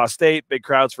for Utah State, big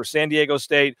crowds for San Diego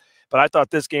State, but I thought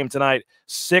this game tonight,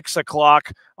 6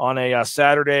 o'clock on a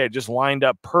Saturday, it just lined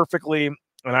up perfectly.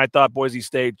 And I thought Boise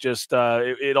State just,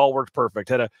 it all worked perfect.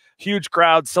 Had a huge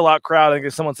crowd, sellout crowd. I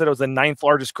think someone said it was the 9th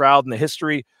largest crowd in the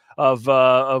history of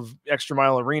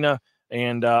ExtraMile Arena.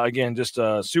 And again, just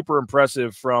super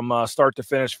impressive from start to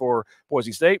finish for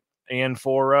Boise State and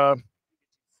for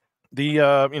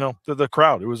the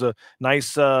crowd. It was a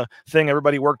nice thing.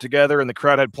 Everybody worked together, and the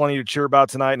crowd had plenty to cheer about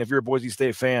tonight. And if you're a Boise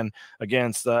State fan,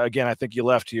 again, I think you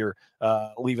left here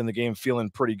leaving the game feeling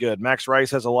pretty good. Max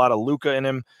Rice has a lot of Luka in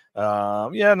him.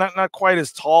 Not quite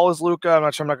as tall as Luka. I'm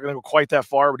not going to go quite that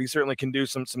far, but he certainly can do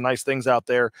some nice things out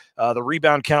there. The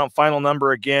rebound count final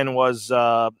number again was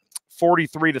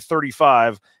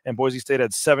 43-35, and Boise State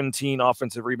had 17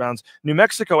 offensive rebounds. New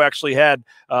Mexico actually had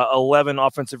 11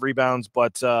 offensive rebounds,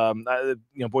 but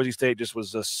Boise State just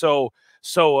was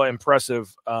so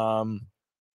impressive. But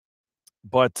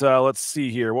let's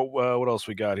see here. What else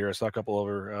we got here? I saw a couple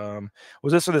over.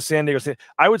 Was this for the San Diego State?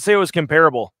 I would say it was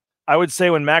comparable. I would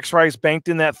say when Max Rice banked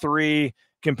in that three,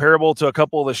 comparable to a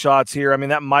couple of the shots here. I mean,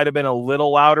 that might have been a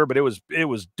little louder, but it was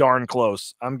darn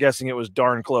close. I'm guessing it was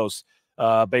darn close.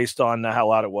 Based on how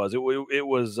loud it was. It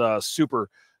was super,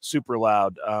 super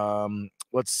loud.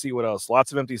 Let's see what else.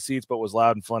 Lots of empty seats, but was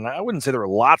loud and fun. I wouldn't say there were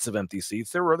lots of empty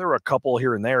seats. There were a couple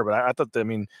here and there, but I thought I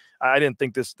didn't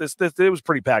think this it was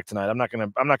pretty packed tonight. I'm not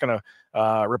gonna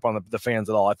rip on the fans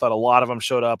at all. I thought a lot of them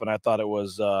showed up, and I thought it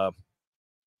was a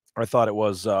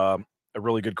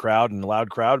really good crowd and a loud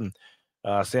crowd. And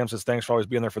Sam says, thanks for always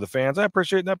being there for the fans. I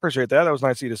appreciate that. That was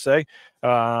nice of you to say.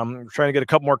 We're trying to get a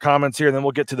couple more comments here, and then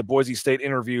we'll get to the Boise State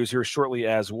interviews here shortly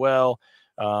as well.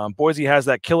 Boise has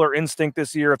that killer instinct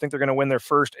this year. I think they're going to win their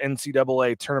first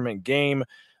NCAA tournament game.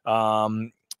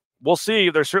 We'll see.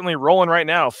 They're certainly rolling right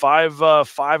now, five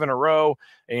in a row,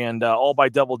 and all by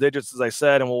double digits, as I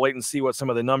said, and we'll wait and see what some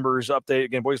of the numbers update.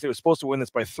 Again, Boise State was supposed to win this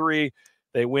by 3.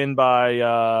 They win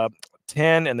by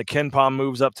 10, and the KenPom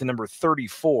moves up to number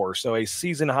 34. So a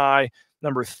season high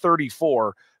number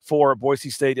 34 for Boise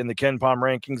State in the KenPom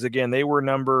rankings. Again, they were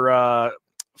number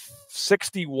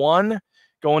 61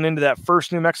 going into that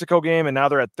first New Mexico game, and now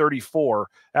they're at 34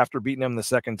 after beating them the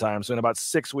second time. So in about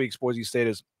 6 weeks, Boise State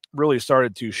has really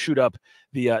started to shoot up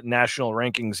the national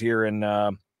rankings here, and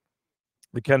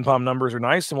the KenPom numbers are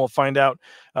nice, and we'll find out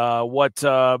what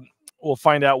the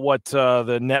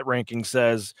net ranking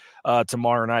says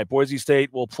tomorrow night. Boise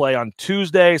State will play on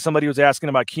Tuesday. Somebody was asking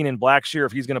about Keenan Blackshear,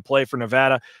 if he's going to play for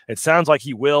Nevada. It sounds like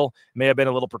he will. May have been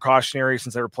a little precautionary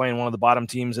since they were playing one of the bottom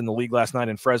teams in the league last night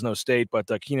in Fresno State, but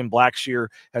Keenan Blackshear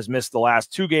has missed the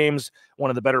last 2 games, one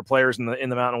of the better players in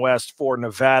the Mountain West for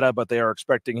Nevada, but they are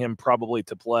expecting him probably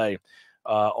to play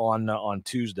on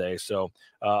Tuesday. So,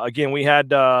 again, we had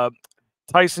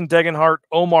Tyson Degenhart,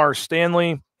 Omar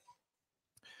Stanley,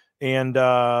 and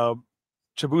Chibuzo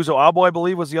Abo, I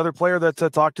believe, was the other player that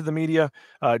talked to the media.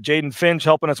 Jaden Finch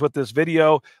helping us with this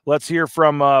video. Let's hear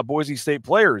from Boise State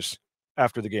players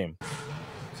after the game.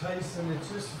 Tyson, it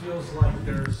just feels like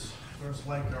there's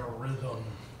like a rhythm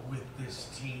with this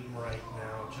team right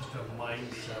now, just a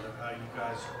mindset of how you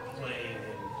guys are playing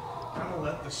and kind of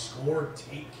let the score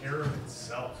take care of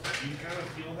itself. Do you kind of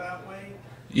feel that way?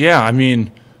 Yeah, I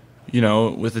mean,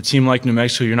 with a team like New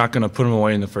Mexico, you're not going to put them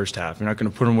away in the first half. You're not going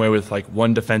to put them away with like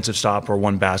one defensive stop or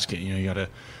one basket. You got to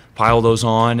pile those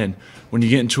on, and when you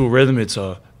get into a rhythm, it's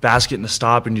a basket and a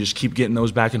stop, and you just keep getting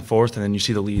those back and forth, and then you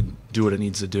see the lead do what it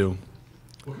needs to do.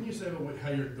 What can you say about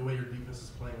the way your defense is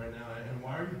playing right now, and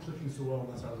why are you clicking so well on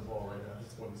that side of the ball right now at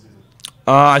this point in the season?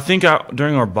 I think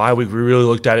during our bye week, we really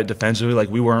looked at it defensively, like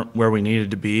we weren't where we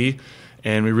needed to be.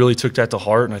 And we really took that to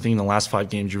heart, and I think in the last 5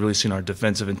 games, you've really seen our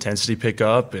defensive intensity pick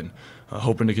up, and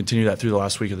hoping to continue that through the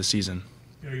last week of the season.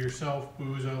 Yourself,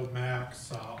 Buzo,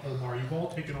 Max, Omar, you've all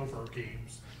taken over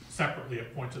games separately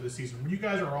at points of the season. When you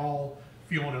guys are all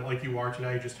feeling it like you are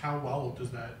today, just how well does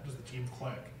the team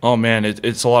click? Oh, man,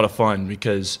 it's a lot of fun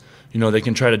because, they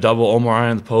can try to double Omar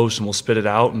on the post, and we'll spit it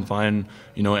out and find,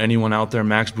 anyone out there,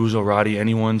 Max, Buzo, Roddy,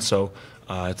 anyone. So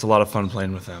it's a lot of fun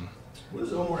playing with them. What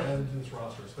has Omar added to this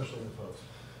roster, especially in the post?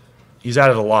 He's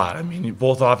added a lot. I mean,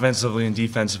 both offensively and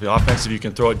defensively. Offensively, you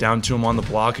can throw it down to him on the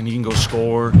block, and he can go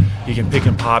score. He can pick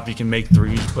and pop. He can make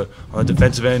threes. But on the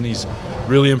defensive end, he's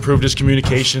really improved his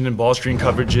communication and ball screen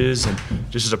coverages, and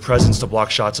just as a presence to block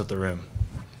shots at the rim.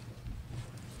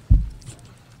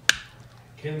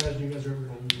 Can't imagine you guys are ever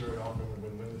going to lose very often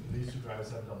when these 2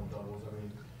 guys have double doubles.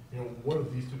 I mean, what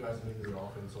have these 2 guys mean to their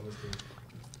offense on this team?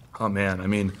 Oh man, I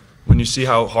mean, when you see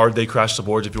how hard they crashed the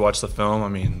boards, if you watch the film, I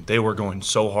mean, they were going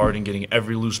so hard and getting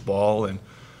every loose ball, and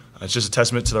it's just a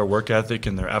testament to their work ethic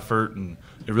and their effort, and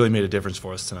it really made a difference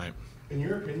for us tonight. In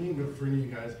your opinion, for any of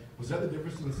you guys, was that the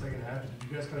difference in the second half?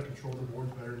 Did you guys kind of control the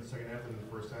boards better in the second half than in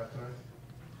the first half tonight?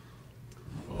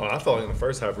 I thought in the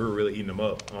first half we were really eating them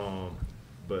up,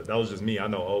 but that was just me. I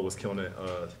know O was killing it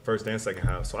first and second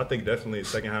half, so I think definitely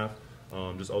second half,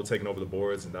 just O taking over the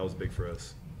boards, and that was big for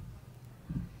us.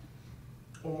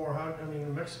 Omar,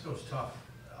 Mexico's tough.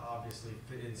 obviously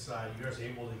fit inside. You guys are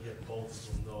able to get both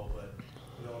of them though, but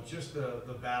just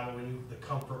the battle and the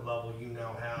comfort level you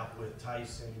now have with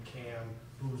Tyson, Cam,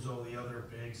 Buzo, the other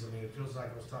bigs. I mean, it feels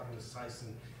like I was talking to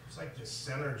Tyson. It's like this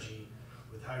synergy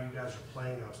with how you guys are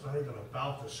playing now. It's not even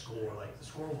about the score. Like, the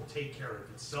score will take care of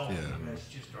itself. Yeah. You guys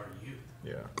just are youth.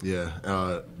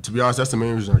 Yeah. To be honest, that's the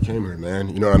main reason I came here, man.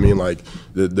 You know what I mean? Like,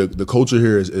 the culture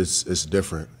here is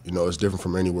different. It's different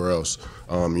from anywhere else.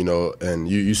 And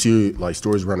you see like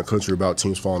stories around the country about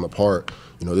teams falling apart.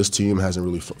 This team hasn't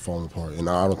really fallen apart, and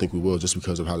I don't think we will, just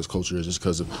because of how this culture is, just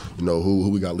because of who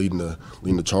we got leading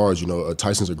the charge.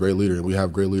 Tyson's a great leader, and we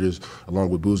have great leaders along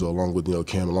with Buzo, along with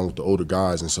Cam, along with the older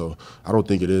guys, and so I don't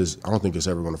think it's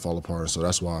ever going to fall apart. So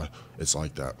that's why it's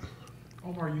like that.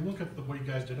 Omar, you look at what you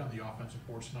guys did on the offensive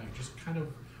board tonight. Just kind of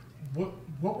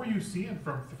what were you seeing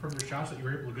from your shots that you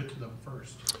were able to get to them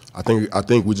first? I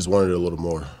think we just wanted it a little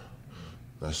more.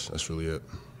 That's really it.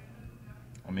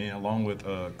 I mean, along with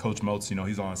Coach Moats,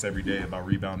 he's on us every day about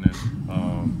rebounding.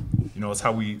 It's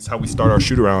how we start our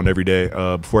shoot around every day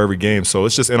before every game. So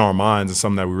it's just in our minds and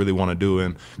something that we really want to do.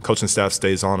 And coaching staff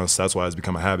stays on us. That's why it's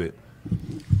become a habit.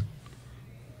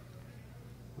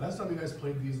 Last time you guys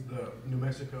played New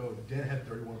Mexico, Dan had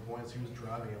 31 points. He was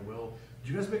driving at will.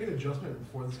 Did you guys make an adjustment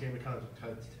before this game to kind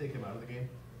of take him out of the game?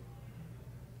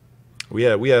 We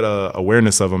had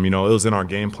awareness of him. It was in our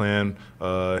game plan.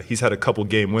 He's had a couple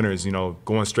game winners,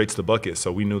 going straight to the bucket.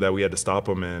 So we knew that we had to stop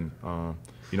him and,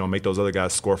 make those other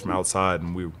guys score from outside.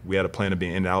 And we had a plan to be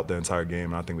in and out the entire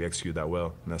game, and I think we executed that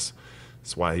well. And that's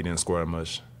why he didn't score that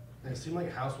much. And it seemed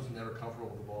like House was never comfortable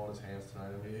with the ball in his hands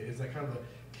tonight. I mean, is that kind of the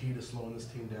key to slowing this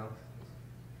team down?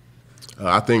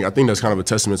 I think that's kind of a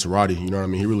testament to Roddy. You know what I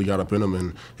mean? He really got up in him,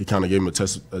 and he kind of gave him a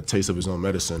taste of his own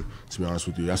medicine. To be honest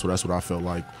with you, that's what I felt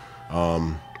like.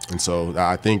 And so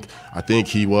I think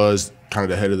he was kind of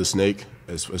the head of the snake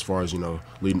as far as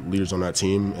leaders on that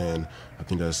team, and I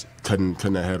think that's cutting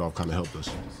that head off kind of helped us.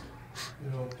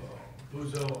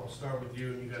 Buzo, I'll start with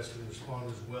you, and you guys can respond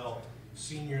as well.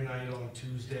 Senior night on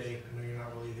Tuesday. I know you're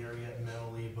not really there yet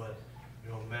mentally, but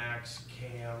Max,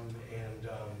 Cam, and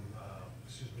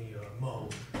Mo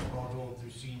are all going through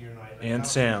senior night. And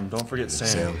Sam, don't forget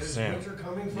Sam. Is Winter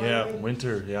coming finally? Yeah,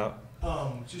 Winter. Yeah.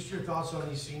 Just your thoughts on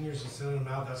these seniors and sending them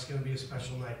out. That's going to be a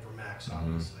special night for Max,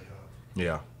 obviously,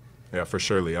 huh? Yeah, for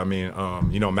surely. I mean,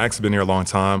 Max has been here a long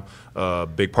time,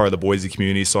 big part of the Boise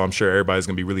community, so I'm sure everybody's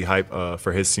going to be really hyped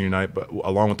for his senior night, but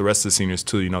along with the rest of the seniors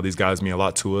too. These guys mean a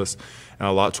lot to us and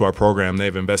a lot to our program.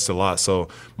 They've invested a lot, so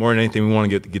more than anything, we want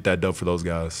to get that dub for those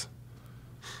guys.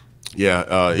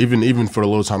 Yeah, even for the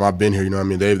little time I've been here,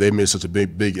 they've made such a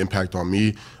big impact on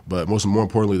me, but more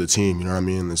importantly the team,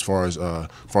 as far as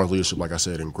leadership, like I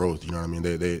said, and growth,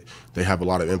 they have a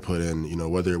lot of input in,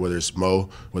 whether it's Mo,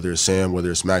 whether it's Sam,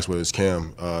 whether it's Max, whether it's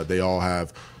Cam, they all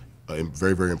have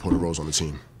very, very important roles on the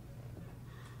team.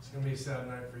 It's gonna be a sad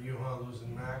night for you, huh,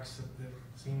 losing Max at the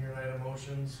senior night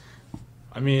emotions.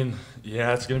 I mean,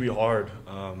 yeah, it's gonna be hard.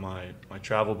 My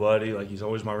travel buddy, he's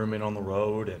always my roommate on the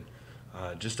road, and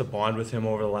just to bond with him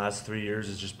over the last 3 years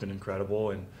has just been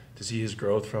incredible, and to see his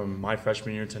growth from my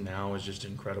freshman year to now is just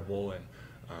incredible, and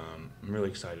I'm really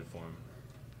excited for him.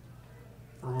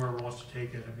 For whoever wants to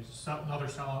take it, I mean, another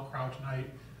sellout crowd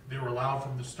tonight. They were loud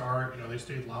from the start. They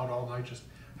stayed loud all night. Just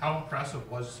how impressive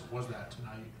was that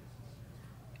tonight?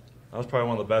 That was probably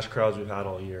one of the best crowds we've had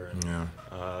all year. And, yeah.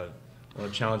 I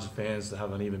want to challenge the fans to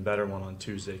have an even better one on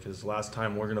Tuesday, because last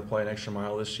time we're going to play an extra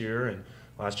mile this year, and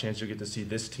last chance you'll get to see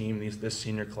this team, this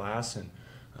senior class, and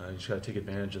you just got to take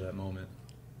advantage of that moment.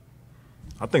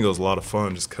 I think it was a lot of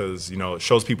fun just because, it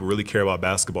shows people really care about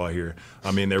basketball here.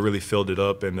 I mean, they really filled it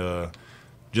up, and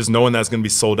just knowing that's going to be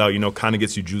sold out, kind of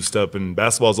gets you juiced up. And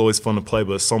basketball is always fun to play,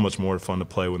 but it's so much more fun to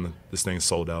play when this thing's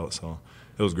sold out. So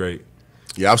it was great.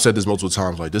 Yeah, I've said this multiple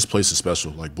times. This place is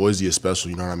special. Boise is special.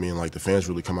 You know what I mean? The fans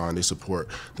really come out and they support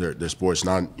their sports.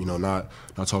 Not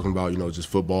talking about just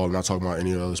football. Not talking about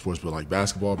any other sports, but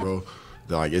basketball, bro.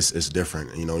 It's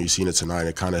different. You seen it tonight.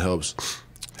 It kind of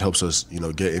helps us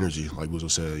get energy. Like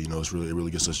Buzo said, it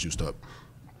really gets us juiced up.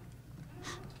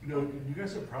 You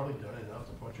guys have probably done enough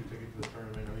to punch your ticket to the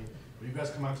tournament. I mean, when you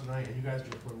guys come out tonight and you guys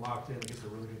just were locked in against a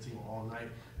really good team all night,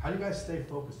 how do you guys stay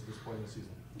focused at this point in the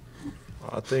season?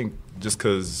 I think just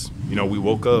because, we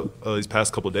woke up these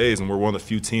past couple of days and we're one of the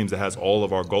few teams that has all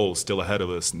of our goals still ahead of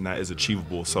us, and that is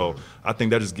achievable. So I think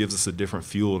that just gives us a different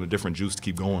fuel and a different juice to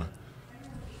keep going.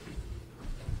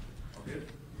 Good.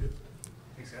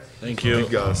 Thanks, guys. Thank you.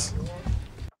 Thank you, guys.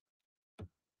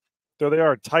 There they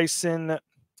are, Tyson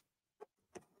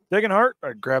Degenhart,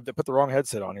 I put the wrong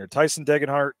headset on here. Tyson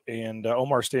Degenhart and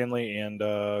Omar Stanley and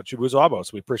Chibuzo Abo.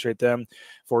 So we appreciate them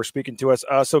for speaking to us.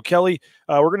 So Kelly,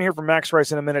 we're going to hear from Max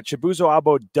Rice in a minute. Chibuzo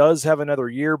Abo does have another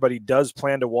year, but he does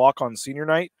plan to walk on senior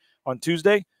night on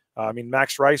Tuesday.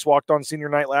 Max Rice walked on senior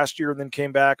night last year and then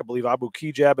came back. I believe Abu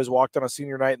Kijab has walked on a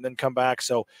senior night and then come back.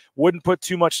 So wouldn't put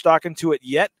too much stock into it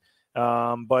yet.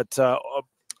 But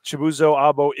Chibuzo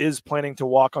Abo is planning to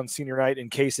walk on senior night in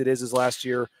case it is his last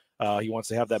year. He wants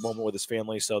to have that moment with his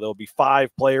family. So there'll be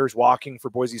 5 players walking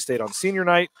for Boise State on senior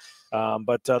night.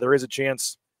 But there is a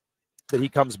chance that he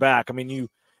comes back. I mean,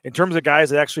 in terms of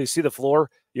guys that actually see the floor,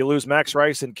 you lose Max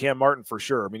Rice and Cam Martin for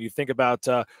sure. I mean, you think about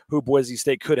who Boise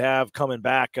State could have coming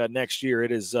back next year.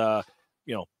 It is,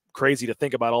 crazy to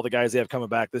think about all the guys they have coming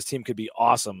back. This team could be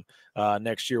awesome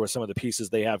next year with some of the pieces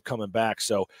they have coming back.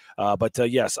 So,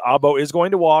 yes, Abo is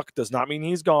going to walk. Does not mean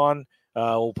he's gone.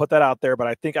 We'll put that out there, but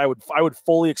I think I would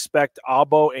fully expect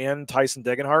Abo and Tyson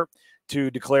Degenhart to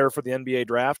declare for the NBA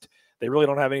draft. They really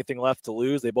don't have anything left to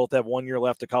lose. They both have 1 year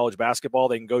left of college basketball.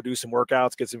 They can go do some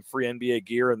workouts, get some free NBA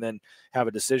gear, and then have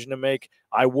a decision to make.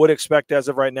 I would expect, as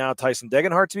of right now, Tyson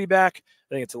Degenhart to be back.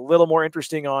 I think it's a little more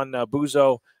interesting on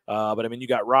Buzo. But I mean, you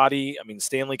got Roddy. I mean,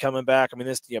 Stanley coming back. I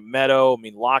mean, Meadow. I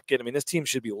mean, Lockett. I mean, this team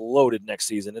should be loaded next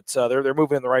season. It's they're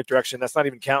moving in the right direction. That's not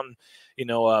even counting,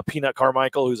 Peanut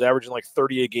Carmichael, who's averaging like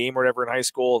 30 a game or whatever in high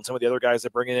school, and some of the other guys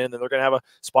that bring it in. And they're going to have a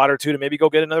spot or two to maybe go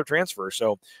get another transfer.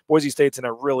 So Boise State's in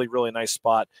a really, really nice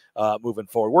spot moving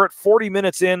forward. We're at 40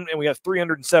 minutes in, and we have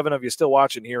 307 of you still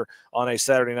watching here on a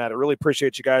Saturday night. I really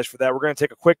appreciate you guys for that. We're going to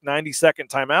take a quick 90-second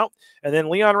timeout, and then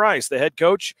Leon Rice, the head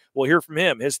coach, we'll hear from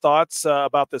him, his thoughts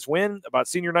about this win, about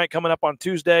senior night coming up on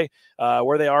Tuesday,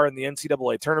 where they are in the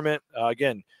NCAA tournament.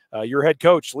 Your head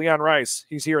coach, Leon Rice,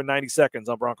 he's here in 90 seconds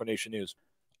on Bronco Nation News.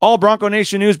 All Bronco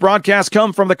Nation News broadcasts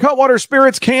come from the Cutwater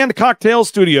Spirits Canned Cocktail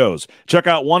Studios. Check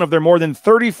out one of their more than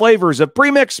 30 flavors of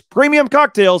premix premium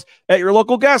cocktails at your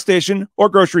local gas station or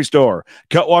grocery store.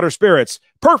 Cutwater Spirits,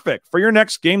 perfect for your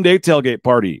next game day tailgate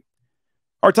party.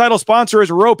 Our title sponsor is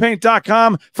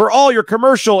rowpaint.com. For all your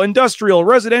commercial, industrial,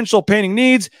 residential painting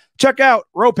needs, check out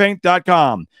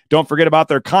rowpaint.com. Don't forget about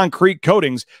their concrete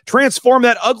coatings. Transform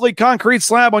that ugly concrete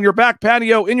slab on your back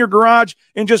patio in your garage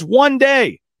in just 1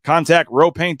 day. Contact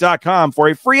rowpaint.com for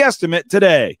a free estimate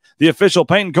today. The official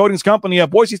paint and coatings company of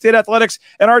Boise State Athletics,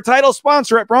 and our title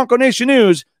sponsor at Bronco Nation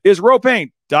News is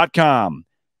rowpaint.com.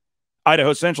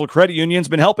 Idaho Central Credit Union's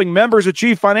been helping members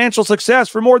achieve financial success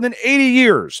for more than 80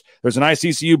 years. There's an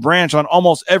ICCU branch on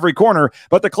almost every corner,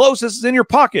 but the closest is in your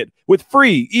pocket with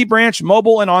free eBranch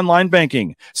mobile and online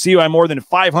banking. See why more than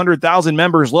 500,000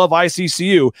 members love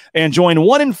ICCU and join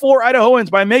 1 in 4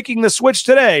 Idahoans by making the switch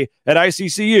today at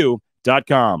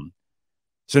ICCU.com.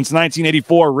 Since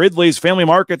 1984, Ridley's Family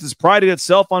Markets has prided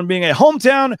itself on being a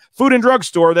hometown food and drug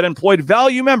store that employed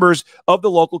value members of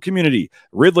the local community.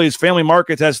 Ridley's Family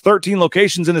Markets has 13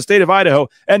 locations in the state of Idaho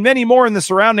and many more in the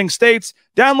surrounding states.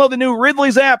 Download the new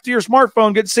Ridley's app to your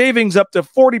smartphone, get savings up to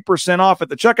 40% off at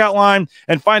the checkout line,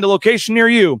 and find a location near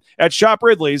you at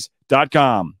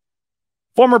shopridleys.com.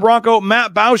 Former Bronco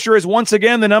Matt Bauscher is once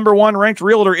again the #1 ranked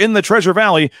realtor in the Treasure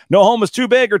Valley. No home is too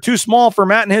big or too small for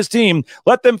Matt and his team.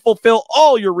 Let them fulfill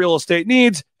all your real estate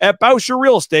needs at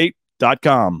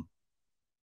BauscherRealEstate.com.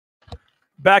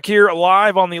 Back here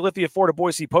live on the Lithia Ford of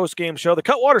Boise postgame show. The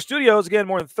Cutwater Studios, again,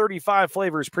 more than 35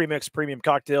 flavors, premixed premium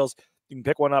cocktails. You can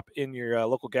pick one up in your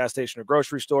local gas station or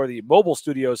grocery store. The mobile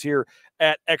studios here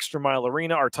at ExtraMile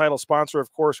Arena. Our title sponsor,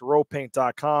 of course,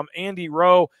 rowpaint.com. Andy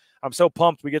Rowe. I'm so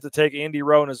pumped we get to take Andy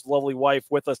Rowe and his lovely wife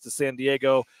with us to San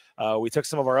Diego. We took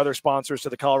some of our other sponsors to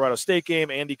the Colorado State game.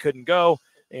 Andy couldn't go,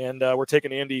 and we're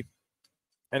taking Andy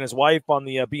and his wife on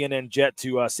the BNN jet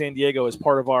to San Diego as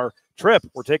part of our trip.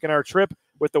 We're taking our trip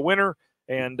with the winner,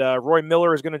 and Roy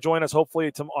Miller is going to join us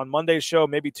hopefully on Monday's show,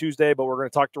 maybe Tuesday, but we're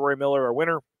going to talk to Roy Miller, our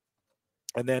winner.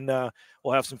 And then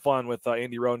we'll have some fun with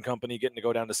Andy Rowe and company getting to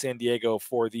go down to San Diego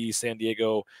for the San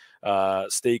Diego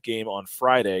State game on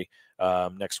Friday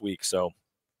next week. So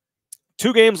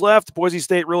 2 games left. Boise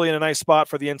State really in a nice spot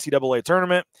for the NCAA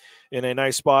tournament, in a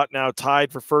nice spot now,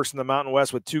 tied for first in the Mountain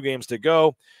West with 2 games to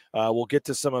go. We'll get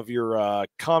to some of your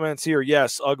comments here.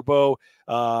 Yes, Ugbo,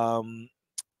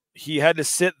 he had to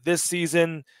sit this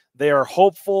season. They are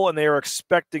hopeful and they are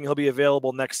expecting he'll be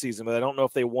available next season, but I don't know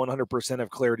if they 100% have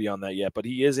clarity on that yet. But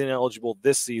he is ineligible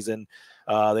this season.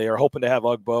 They are hoping to have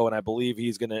Ugbo, and I believe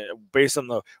he's going to, based on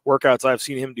the workouts I've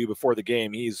seen him do before the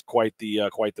game, he's quite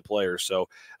the player. So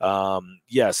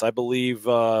yes, I believe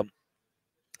they'll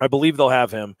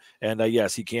have him, and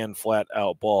yes, he can flat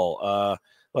out ball.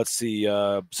 Let's see,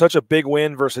 such a big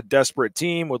win versus a desperate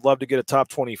team. Would love to get a top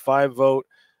 25 vote.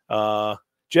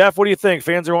 Jeff, what do you think?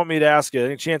 Fans are wanting me to ask you.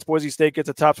 Any chance Boise State gets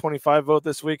a top 25 vote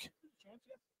this week?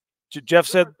 Jeff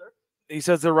said he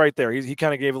says they're right there. He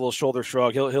kind of gave a little shoulder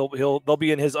shrug. They'll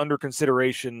be in his under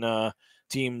consideration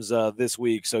teams this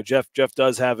week. So Jeff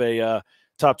does have a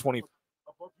top 20.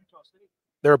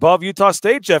 They're above Utah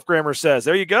State, Jeff Grammer says.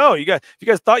 There you go. If you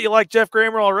guys thought you liked Jeff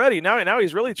Grammer already, now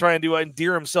he's really trying to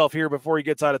endear himself here before he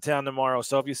gets out of town tomorrow.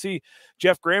 So if you see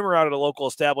Jeff Grammer out at a local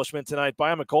establishment tonight,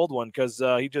 buy him a cold one because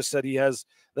he just said he has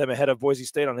them ahead of Boise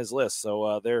State on his list.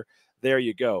 So there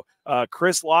you go.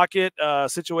 Chris Lockett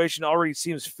situation already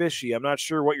seems fishy. I'm not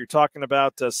sure what you're talking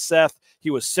about. Seth,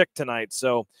 he was sick tonight.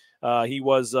 So he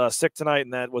was sick tonight,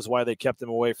 and that was why they kept him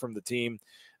away from the team.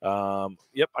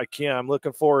 Yep, I can. I'm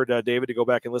looking forward, David, to go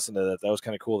back and listen to that. That was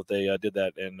kind of cool that they did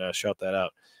that and shout that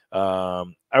out.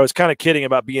 I was kind of kidding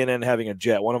about BNN having a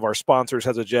jet. One of our sponsors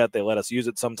has a jet. They let us use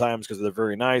it sometimes because they're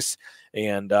very nice,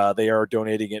 and they are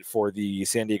donating it for the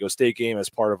San Diego State game as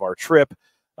part of our trip.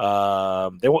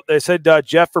 They said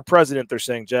Jeff for president. They're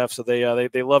saying Jeff, so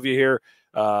they love you here.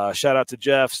 Shout out to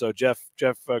Jeff. So Jeff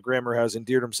Grammer has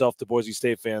endeared himself to Boise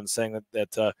State fans, saying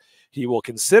that he will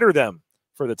consider them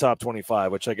for the top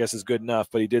 25, which I guess is good enough.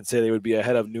 But he did say they would be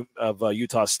ahead of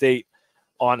Utah State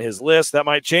on his list. That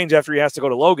might change after he has to go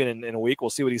to Logan in a week. We'll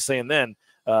see what he's saying then.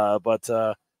 But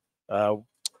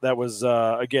that was,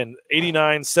 again,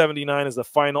 89-79 is the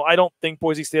final. I don't think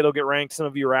Boise State will get ranked. Some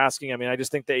of you are asking. I mean, I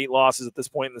just think the 8 losses at this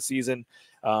point in the season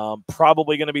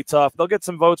probably going to be tough. They'll get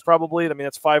some votes probably. I mean,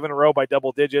 that's 5 in a row by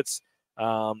double digits.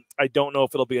 I don't know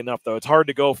if it'll be enough, though. It's hard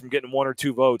to go from getting 1 or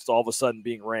 2 votes to all of a sudden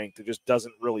being ranked. It just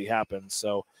doesn't really happen.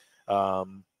 So,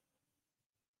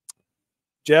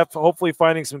 Jeff, hopefully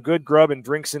finding some good grub and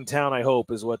drinks in town, I hope,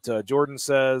 is what Jordan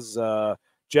says.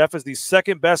 Jeff is the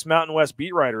second best Mountain West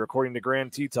beat writer, according to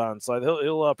Grand Teton. So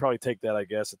he'll probably take that, I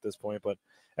guess, at this point. But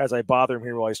as I bother him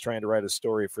here while he's trying to write a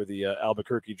story for the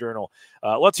Albuquerque Journal.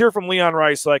 Let's hear from Leon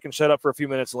Rice so I can shut up for a few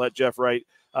minutes and let Jeff write.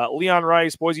 Leon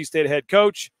Rice, Boise State head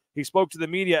coach. He spoke to the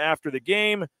media after the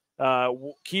game.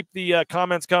 Keep the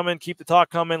comments coming. Keep the talk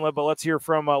coming. But let's hear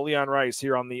from Leon Rice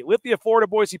here on the Lithia Florida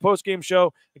Boise postgame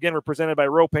show. Again, we're presented by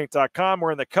rowpaint.com.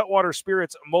 We're in the Cutwater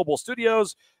Spirits mobile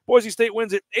studios. Boise State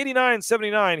wins it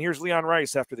 89-79. Here's Leon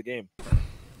Rice after the game.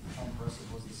 How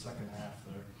impressive was the second half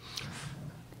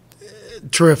there?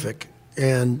 Terrific.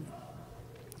 And,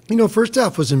 first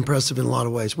half was impressive in a lot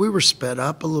of ways. We were sped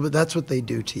up a little bit. That's what they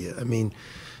do to you. I mean,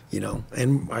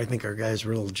 and I think our guys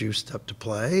were a little juiced up to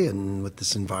play, and with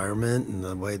this environment and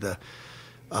the way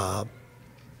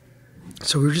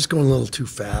so we were just going a little too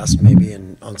fast maybe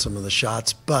on some of the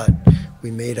shots, but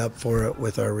we made up for it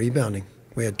with our rebounding.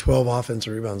 We had 12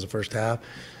 offensive rebounds the first half.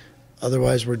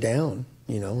 Otherwise, we're down,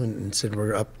 and said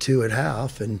we're up 2 at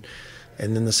half. And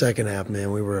then the second half,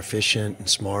 man, we were efficient and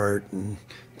smart and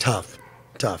tough.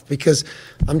 Because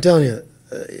I'm telling you,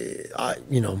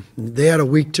 they had a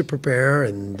week to prepare,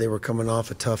 and they were coming off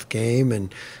a tough game,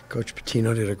 and Coach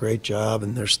Pitino did a great job,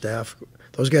 and their staff,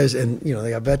 those guys, and they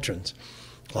got veterans,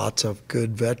 lots of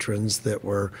good veterans they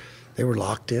were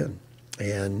locked in,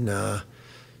 and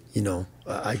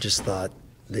I just thought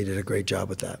they did a great job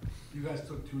with that. You guys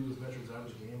took 2 of those veterans out of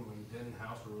the game. I mean, Den and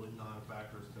House were really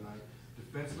non-factors tonight.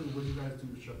 Defensively, what did you guys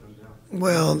do to shut them down?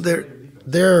 Well,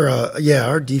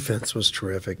 our defense was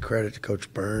terrific. Credit to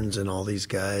Coach Burns and all these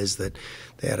guys that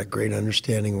they had a great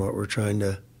understanding of what we're trying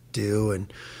to do.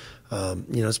 And,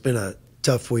 it's been a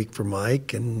tough week for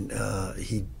Mike, and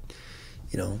he,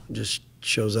 just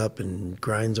shows up and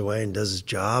grinds away and does his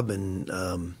job,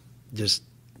 and just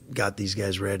got these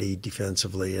guys ready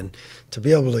defensively. And to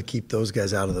be able to keep those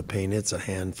guys out of the paint, it's a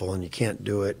handful, and you can't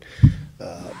do it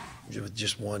with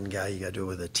just one guy. You got to do it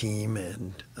with a team,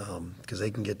 and because they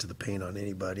can get to the paint on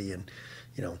anybody. And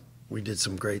we did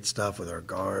some great stuff with our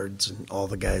guards and all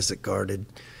the guys that guarded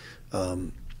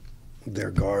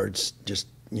their guards. Just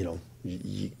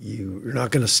you're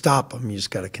not going to stop them. You just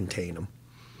got to contain them.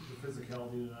 The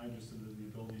physicality tonight, just the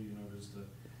ability, just to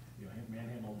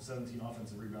manhandle 17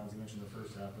 offensive rebounds. You mentioned the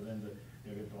first half, but then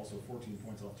get also 14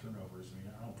 points off turnovers. I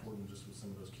mean, how important just with some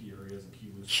of those key areas and key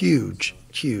loose.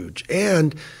 Huge.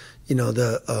 And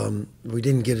we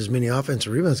didn't get as many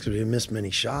offensive rebounds because we missed many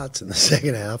shots in the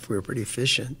second half. We were pretty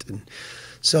efficient, and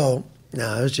so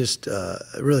I was just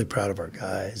really proud of our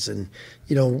guys. And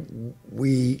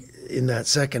we in that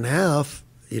second half,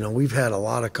 we've had a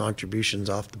lot of contributions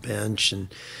off the bench,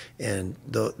 and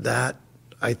that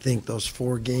I think those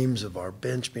 4 games of our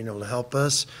bench being able to help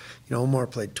us. Omar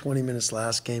played 20 minutes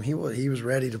last game. He was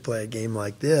ready to play a game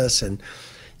like this, and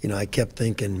I kept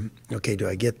thinking, okay, do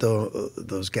I get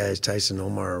those guys, Tyson,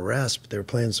 Omar, a rest? But they were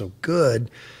playing so good.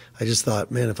 I just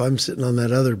thought, man, if I'm sitting on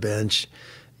that other bench,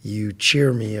 you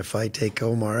cheer me if I take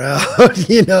Omar out,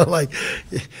 you know, like,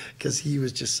 because he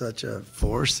was just such a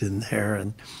force in there.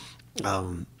 And,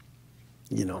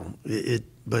 you know,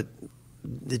 but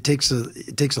it takes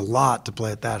a lot to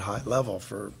play at that high level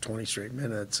for 20 straight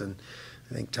minutes. And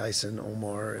I think Tyson,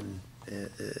 Omar, and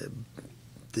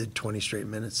did 20 straight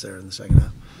minutes there in the second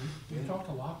half. We talked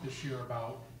a lot this year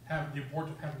about the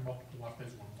importance of having multiple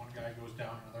weapons when one guy goes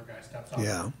down, another guy steps up.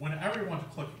 Yeah. When everyone's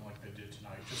clicking like they did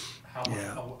tonight, just how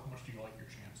much do you like your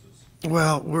chances?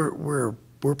 Well,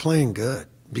 we're playing good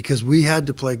because we had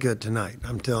to play good tonight.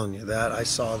 I'm telling you that. I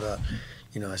saw that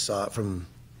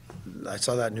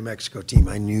New Mexico team.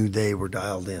 I knew they were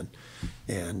dialed in,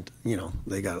 and you know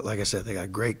they got, like I said, they got a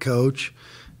great coach,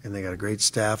 and they got a great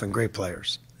staff and great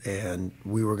players. And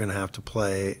we were going to have to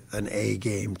play an A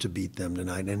game to beat them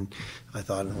tonight, and I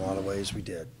thought in a lot of ways we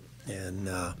did. And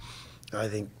I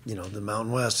think, you know, the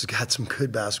Mountain West has got some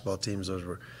good basketball teams. Those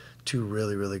were two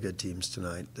really, really good teams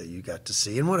tonight that you got to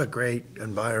see. And what a great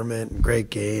environment and great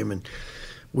game. And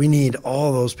we need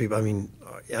all those people. I mean,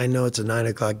 I know it's a 9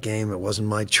 o'clock game. It wasn't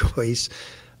my choice.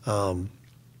 And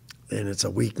it's a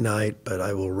weeknight, but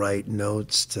I will write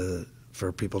notes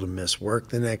for people to miss work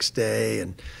the next day.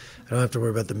 And I don't have to worry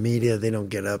about the media. They don't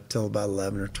get up till about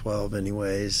 11 or 12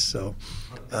 anyways. So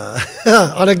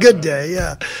on a good day,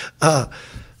 yeah.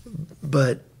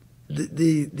 But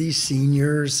these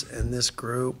seniors and this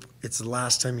group, it's the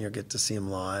last time you'll get to see them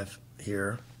live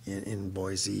here in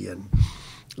Boise. And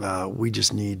we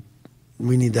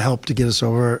need the help to get us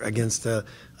over against a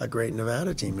great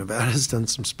Nevada team. Nevada's done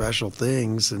some special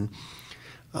things, and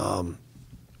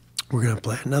we're going to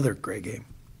play another great game.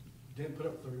 Didn't put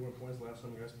up 31 points last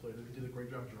time you guys played. He did a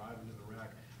great job driving to the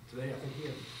rack. Today, I think he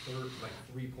had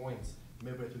 3 points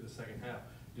midway through the second half.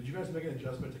 Did you guys make an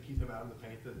adjustment to keep him out of the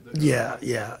paint?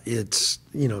 Yeah. It's,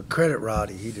 you know, credit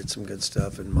Roddy. He did some good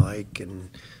stuff, and Mike, and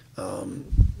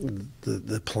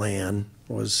the plan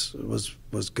was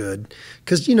good.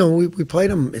 Because, you know, we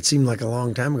played him, it seemed like a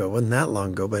long time ago. It wasn't that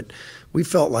long ago, but we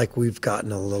felt like we've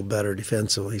gotten a little better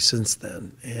defensively since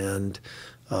then. And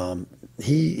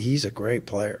he's a great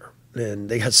player. And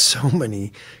they got so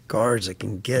many guards that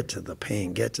can get to the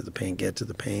paint.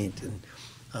 And,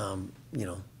 you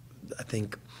know, I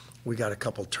think we got a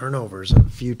couple turnovers a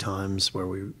few times where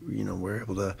we, you know, were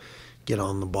able to get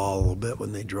on the ball a little bit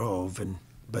when they drove.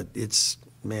 But it's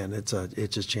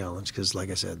a challenge because, like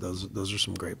I said, those are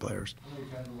some great players. I know you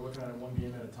kind of looking at it one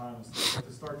game at a time.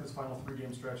 To start this final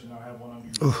 3-game stretch and now have one under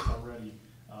your belt already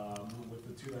with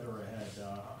the 2 that are ahead,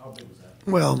 how big was that?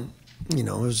 Well, you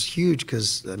know, it was huge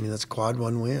because, I mean, that's a quad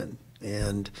 1 win.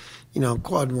 And, you know,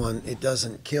 quad 1, it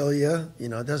doesn't kill you. You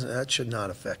know, that should not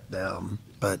affect them.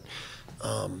 But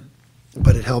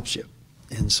it helps you.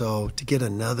 And so to get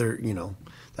another, you know,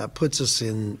 that puts us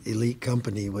in elite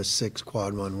company with 6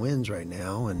 quad 1 wins right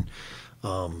now. And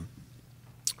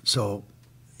so,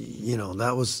 you know,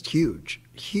 that was huge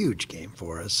game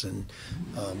for us. And,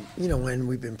 you know, when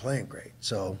we've been playing great.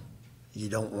 So you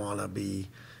don't want to be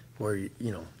where, you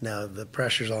know, now the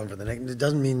pressure's on for the next. It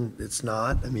doesn't mean it's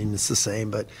not. I mean, it's the same,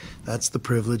 but that's the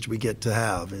privilege we get to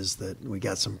have, is that we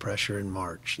got some pressure in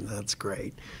March, and that's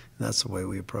great. And that's the way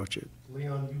we approach it.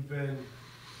 Leon, you've been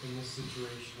in this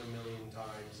situation a million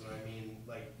times, and I mean,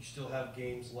 like, you still have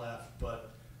games left,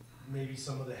 but maybe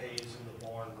some of the hay is in the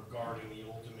barn regarding the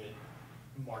ultimate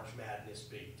March Madness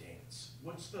big dance.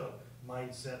 What's the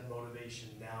mindset, motivation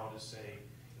now to say,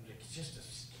 just to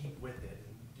keep with it?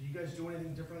 Did you guys do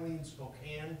anything differently in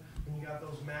Spokane when you got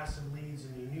those massive leads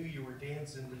and you knew you were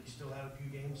dancing, but you still had a few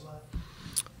games left?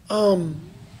 I'm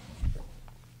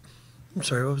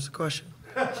sorry, what was the question?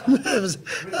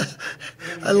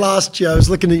 I lost you. I was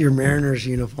looking at your Mariners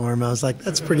uniform. I was like,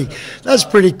 that's pretty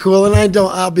cool. And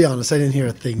I'll be honest, I didn't hear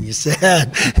a thing you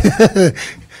said.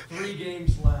 3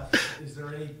 games left. Is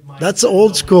there any? That's the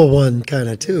old school one kind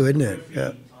of too, isn't it?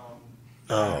 Yeah.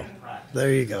 Oh,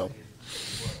 there you go.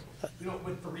 You know,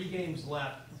 with 3 games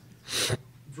left,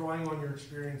 drawing on your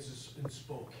experiences in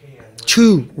Spokane.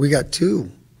 2. We got 2.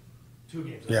 2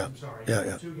 games left. Yeah. I'm sorry.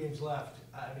 Yeah. 2 games left.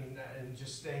 I mean, and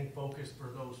just staying focused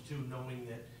for those 2, knowing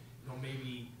that,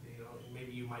 maybe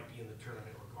you might be in the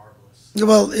tournament regardless.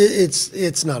 Well,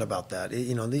 it's not about that.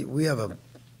 We have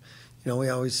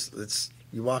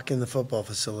you walk in the football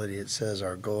facility, it says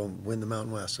our goal, win the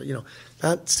Mountain West. So,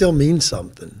 that still means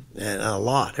something, and a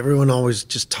lot. Everyone always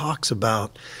just talks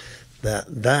about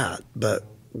that, but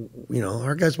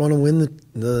our guys want to win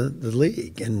the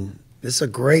league, and it's a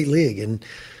great league. And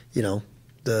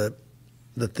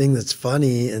the thing that's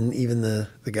funny, and even the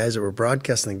guys that were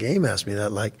broadcasting the game asked me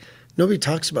that, like, nobody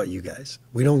talks about you guys.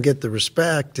 We don't get the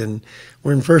respect, and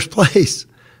we're in first place,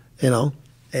 and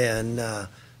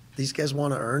these guys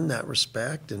want to earn that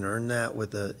respect and earn that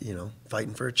with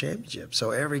fighting for a championship.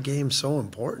 So every game's so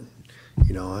important.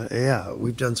 Yeah,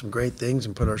 we've done some great things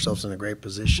and put ourselves in a great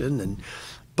position,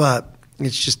 but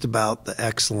it's just about the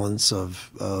excellence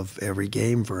of every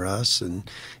game for us, and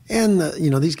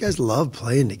these guys love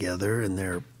playing together, and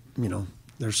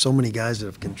there's so many guys that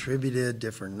have contributed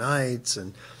different nights,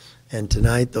 and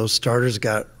tonight those starters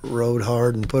got rode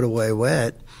hard and put away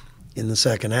wet in the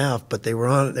second half, but they were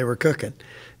on it, they were cooking,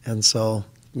 and so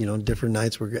different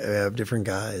nights we have different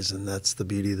guys, and that's the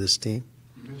beauty of this team.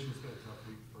 You mentioned it's been a tough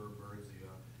week for Boise.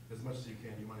 As much as you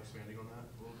can, do you mind expanding on that a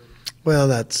little bit?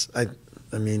 Well,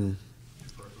 I mean,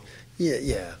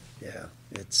 yeah.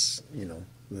 It's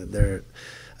they're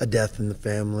a death in the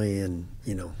family, and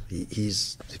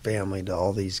he's family to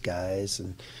all these guys,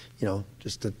 and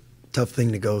just a tough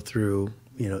thing to go through,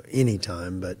 any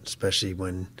time, but especially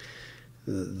when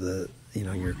you're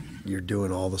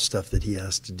doing all the stuff that he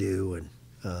has to do, and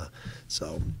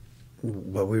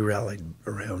but we rallied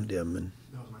around him, and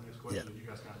that was my next question. Did you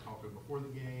guys kind of talk to him before the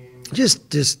game?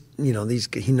 Just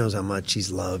he knows how much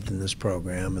he's loved in this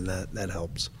program, and that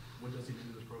helps. What does he do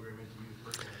this program into you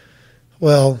personally?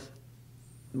 Well,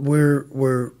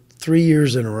 we're 3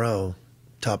 years in a row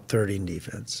top 30 in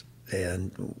defense,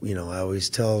 and I always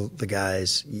tell the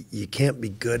guys, you can't be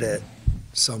good at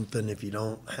something if you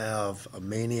don't have a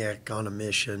maniac on a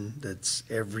mission that's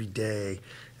every day.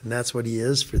 And that's what he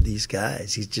is for these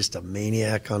guys. He's just a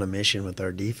maniac on a mission with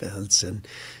our defense, and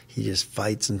he just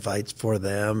fights and fights for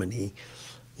them, and he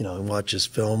watches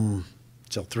film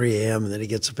till 3 a.m. and then he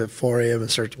gets up at 4 a.m. and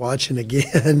starts watching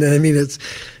again. I mean, it's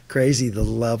crazy the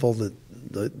level that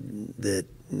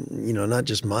not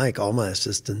just Mike, all my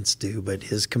assistants do, but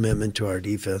his commitment to our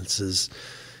defense is,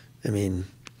 think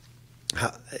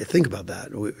about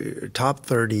that. We're top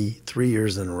 30 3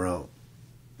 years in a row.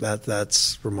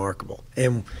 That's remarkable.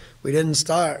 And we didn't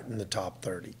start in the top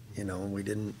 30. We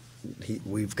didn't.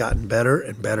 We've gotten better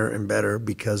and better and better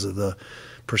because of the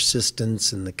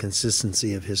persistence and the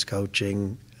consistency of his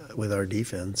coaching with our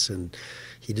defense, and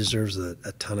he deserves a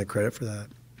ton of credit for that.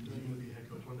 Is he going to be a head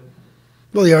coach one day?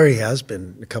 Well, he already has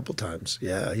been a couple times.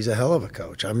 Yeah, he's a hell of a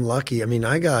coach. I'm lucky.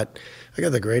 I got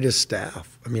the greatest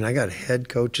staff. I got head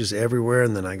coaches everywhere,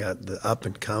 and then I got the up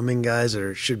and coming guys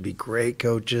that should be great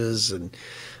coaches. And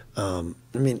come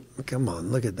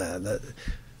on, look at that.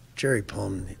 Jerry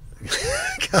Palm,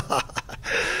 God,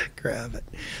 grab it.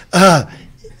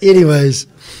 Anyways,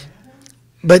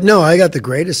 but no, I got the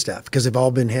greatest staff because they've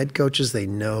all been head coaches. They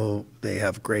know, they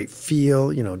have great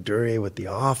feel. Duryea with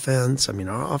the offense.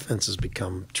 Our offense has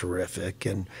become terrific,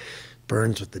 and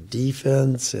Burns with the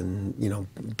defense, and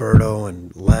Berto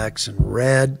and Lex and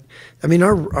Red.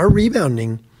 Our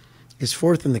rebounding is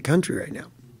 4th in the country right now.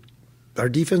 Our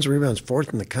defense rebounds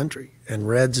 4th in the country, and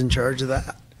Red's in charge of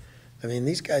that.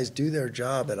 These guys do their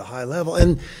job at a high level,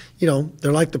 and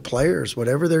they're like the players.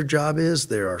 Whatever their job is,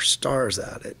 they are stars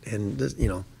at it, and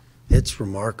it's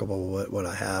remarkable what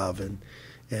I have, and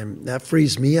that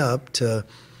frees me up to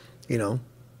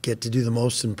get to do the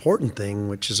most important thing,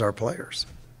 which is our players,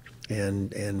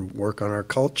 and work on our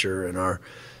culture and our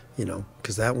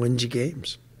because that wins you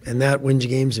games, and that wins you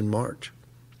games in March.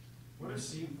 What are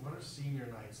senior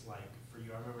nights like for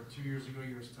you? I remember 2 years ago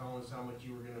you were telling us how much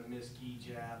you were going to miss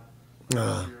Gijab.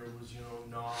 Last year it was,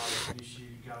 Nas. This year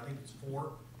you got, I think it's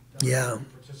 4. Yeah.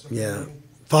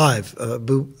 5.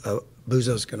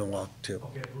 Buzo's going to walk too.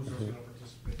 Okay, Buzo's going to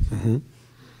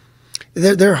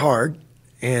participate. They're hard,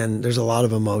 and there's a lot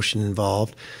of emotion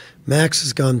involved. Max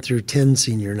has gone through 10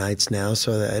 senior nights now,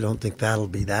 so I don't think that'll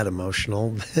be that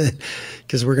emotional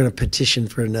because we're going to petition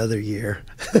for another year.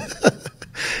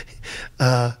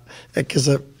 Because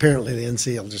apparently the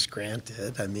NC will just grant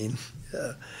it.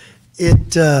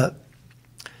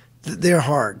 They're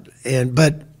hard,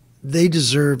 but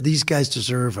these guys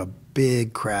deserve a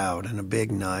big crowd and a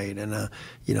big night, and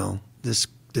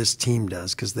this team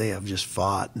does, because they have just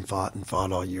fought and fought and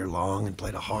fought all year long and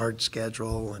played a hard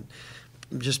schedule, and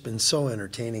just been so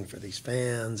entertaining for these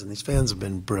fans, and these fans have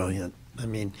been brilliant.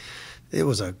 It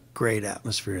was a great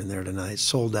atmosphere in there tonight,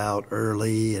 sold out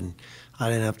early, and I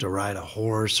didn't have to ride a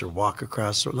horse or walk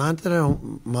across. Not that I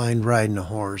don't mind riding a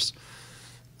horse,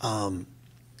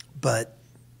 but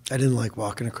I didn't like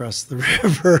walking across the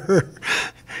river.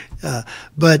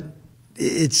 But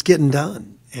it's getting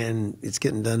done, and it's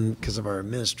getting done because of our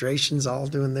administrations all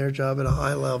doing their job at a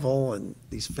high level, and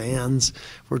these fans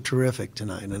were terrific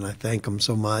tonight, and I thank them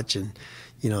so much. And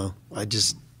I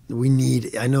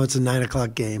know it's a 9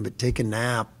 o'clock game, but take a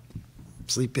nap,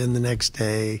 sleep in the next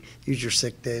day, use your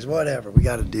sick days, whatever we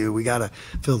got to do. We got to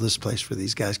fill this place for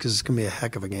these guys, because it's going to be a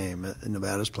heck of a game, and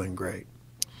Nevada's playing great.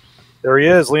 There he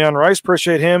is, Leon Rice.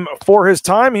 Appreciate him for his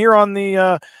time here on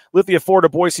the Lithia 4 to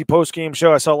Boise postgame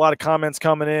show. I saw a lot of comments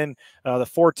coming in. The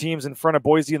 4 teams in front of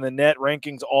Boise in the net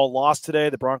rankings all lost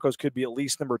today. The Broncos could be at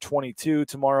least number 22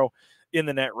 tomorrow in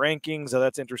the net rankings.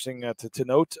 That's interesting to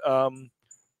note.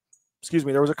 Excuse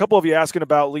me. There was a couple of you asking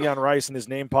about Leon Rice and his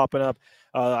name popping up.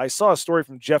 I saw a story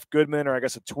from Jeff Goodman, or I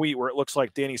guess a tweet, where it looks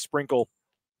like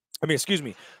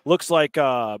looks like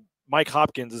Mike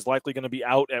Hopkins is likely going to be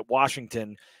out at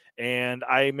Washington. And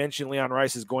I mentioned Leon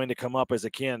Rice is going to come up as a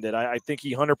candidate. I think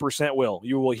he 100% will.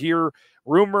 You will hear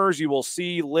rumors. You will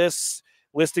see lists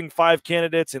listing 5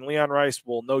 candidates, and Leon Rice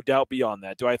will no doubt be on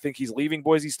that. Do I think he's leaving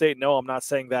Boise State? No, I'm not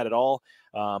saying that at all.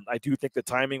 I do think the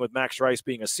timing with Max Rice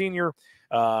being a senior,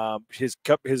 his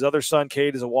other son,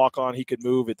 Cade, is a walk-on. He could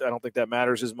move. I don't think that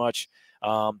matters as much.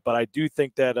 But I do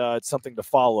think that it's something to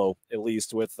follow, at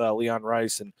least, with Leon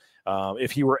Rice. And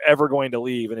if he were ever going to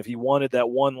leave, and if he wanted that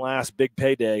one last big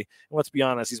payday, and let's be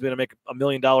honest, he's going to make $1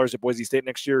 million at Boise State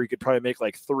next year. He could probably make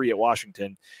like 3 at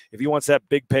Washington. If he wants that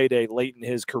big payday late in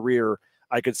his career,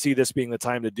 I could see this being the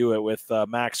time to do it with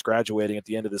Max graduating at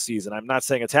the end of the season. I'm not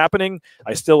saying it's happening.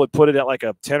 I still would put it at like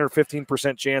a 10 or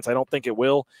 15% chance. I don't think it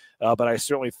will, but I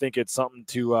certainly think it's something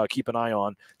to keep an eye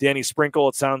on. Danny Sprinkle,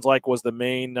 it sounds like, was the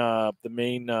main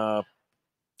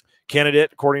candidate,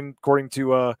 according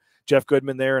to Jeff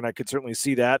Goodman there, and I could certainly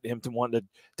see that, him to want to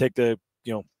take the,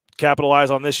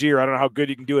 capitalize on this year. I don't know how good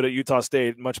you can do it at Utah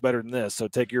State, much better than this. So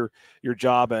take your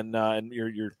job and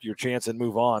your chance and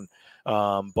move on.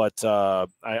 But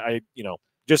I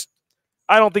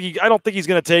don't think he's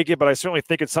going to take it, but I certainly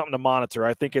think it's something to monitor.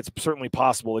 I think it's certainly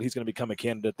possible that he's going to become a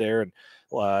candidate there, and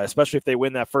especially if they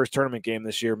win that first tournament game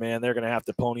this year, man, they're going to have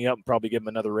to pony up and probably give him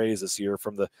another raise this year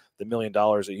from the $1 million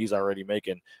that he's already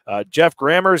making. Jeff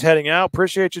Grammer's heading out.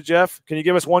 Appreciate you, Jeff. Can you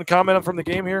give us one comment from the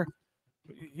game here?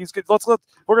 He's good. We're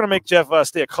going to make Jeff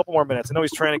stay a couple more minutes. I know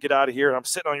he's trying to get out of here, and I'm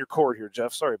sitting on your cord here,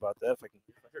 Jeff. Sorry about that. If I can.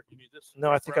 You need this?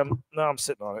 No, I'm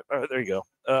sitting on it. All right, there you go.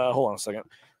 Hold on a second.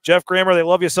 Jeff Grammer, they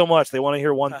love you so much. They want to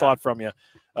hear one thought from you.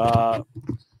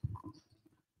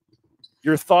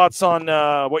 Your thoughts on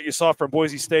what you saw from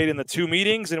Boise State in the 2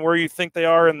 meetings and where you think they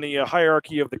are in the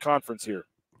hierarchy of the conference here.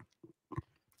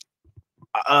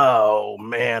 Oh,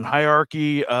 man,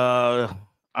 hierarchy.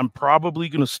 I'm probably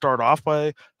going to start off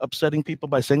by upsetting people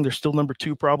by saying they're still number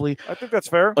 2, probably. I think that's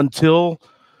fair. Until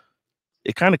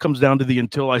it kind of comes down to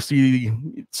until I see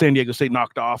San Diego State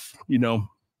knocked off,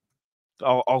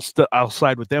 I'll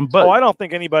side with them. But I don't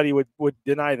think anybody would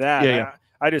deny that. Yeah.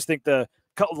 I just think the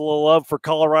love for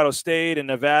Colorado State and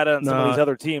Nevada and some of these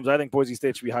other teams, I think Boise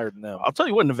State should be higher than them. I'll tell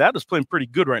you what, Nevada's playing pretty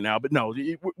good right now. But no,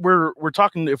 we're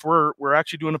talking, if we're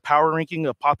actually doing a power ranking,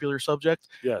 a popular subject.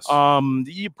 Yes.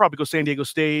 You probably go San Diego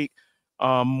State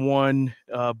 1,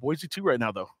 Boise 2 right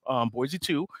now though. Boise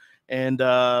 2. And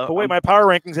but wait, my power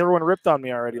rankings, everyone ripped on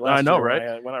me already last I know, year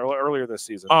right? when earlier this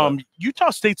season.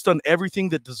 Utah State's done everything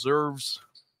that deserves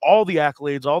all the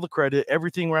accolades, all the credit,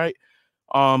 everything right.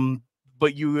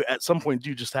 But you at some point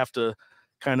do just have to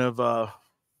kind of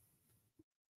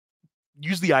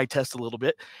use the eye test a little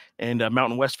bit. And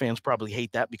Mountain West fans probably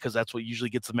hate that because that's what usually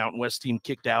gets the Mountain West team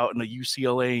kicked out and a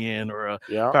UCLA in or a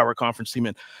power conference team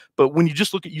in. But when you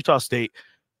just look at Utah State,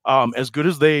 as good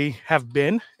as they have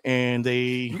been, and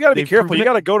you got to be careful. You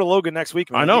got to go to Logan next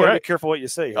week, man. I know, you right? Be careful what you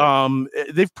say.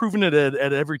 They've proven it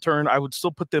at every turn. I would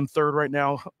still put them 3rd right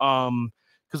now,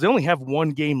 because they only have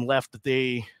 1 game left that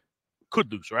they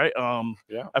could lose, right?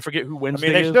 I forget who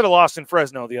Wednesday. They should have lost in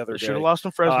Fresno the other day. They should have lost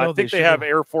in Fresno. I think they have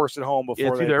Air Force at home before.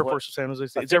 Yeah, it's either Air Force or San Jose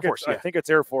State. It's Air Force. I think it's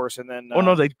Air Force, and then.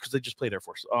 No, because they just played Air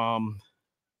Force.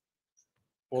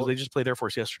 Because they just played Air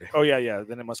Force yesterday. Oh, yeah.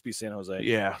 Then it must be San Jose.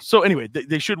 Yeah. So, anyway,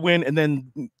 they should win. And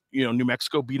then, New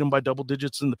Mexico beat them by double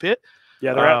digits in the pit.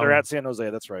 Yeah, they're at San Jose.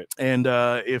 That's right. And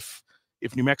if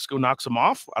New Mexico knocks them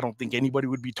off, I don't think anybody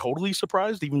would be totally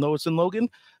surprised, even though it's in Logan.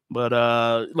 But,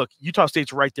 look, Utah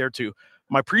State's right there, too.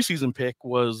 My preseason pick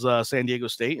was San Diego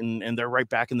State, and they're right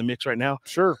back in the mix right now.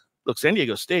 Sure. Look, San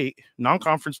Diego State,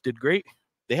 non-conference did great.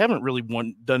 They haven't really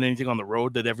done anything on the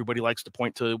road that everybody likes to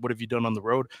point to. What have you done on the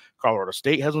road? Colorado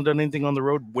State hasn't done anything on the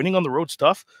road. Winning on the road's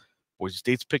tough. Boise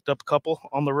State's picked up a couple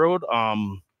on the road.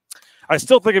 I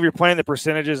still think if you're playing the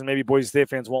percentages, and maybe Boise State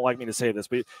fans won't like me to say this,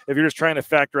 but if you're just trying to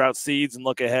factor out seeds and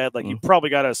look ahead, you probably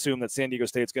got to assume that San Diego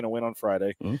State's going to win on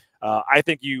Friday. I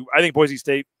think Boise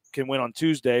State can win on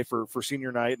Tuesday for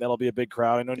senior night, and that'll be a big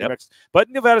crowd. I know New Mexico, but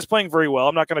Nevada's playing very well.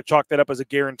 I'm not going to chalk that up as a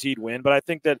guaranteed win, but I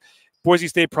think that Boise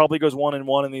State probably goes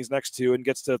 1-1 in these next 2 and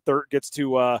gets to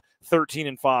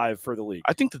 13-5 for the league.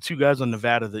 I think the 2 guys on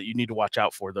Nevada that you need to watch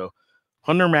out for, though,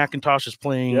 Hunter McIntosh is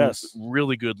playing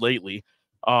really good lately.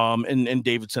 And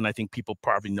Davidson, I think people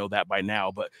probably know that by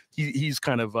now, but he's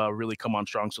kind of really come on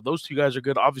strong. So those two guys are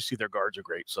good. Obviously, their guards are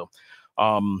great. So,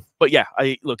 but yeah,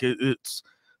 it's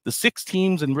the 6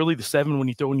 teams and really the 7 when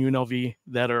you throw in UNLV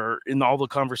that are in all the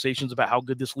conversations about how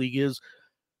good this league is.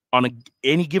 On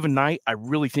any given night, I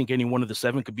really think any one of the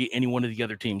 7 could beat any one of the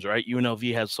other teams, right?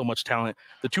 UNLV has so much talent.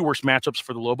 The 2 worst matchups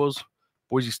for the Lobos,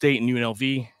 Boise State and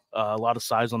UNLV. A lot of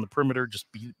size on the perimeter, just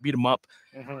beat them up.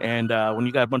 And when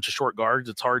you got a bunch of short guards,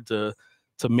 it's hard to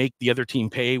make the other team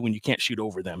pay when you can't shoot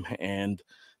over them. And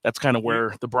that's kind of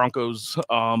where the Broncos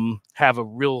have a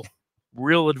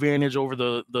real advantage over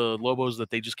the Lobos that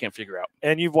they just can't figure out.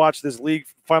 And you've watched this league.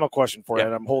 Final question for you,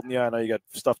 and I'm holding you. I know you got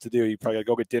stuff to do. You probably got to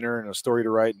go get dinner and a story to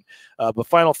write. But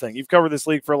final thing, you've covered this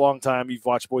league for a long time. You've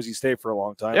watched Boise State for a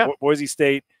long time. Yeah. Boise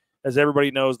State, as everybody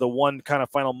knows, the one kind of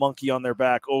final monkey on their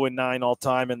back, 0-9 all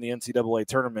time in the NCAA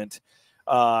tournament.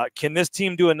 Can this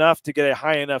team do enough to get a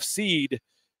high enough seed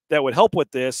that would help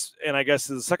with this? And I guess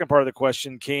the second part of the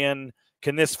question, can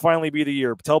this finally be the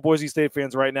year? Tell Boise State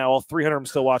fans right now, all 300 of them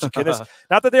still watching. Can this,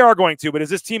 not that they are going to, but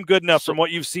is this team good enough from what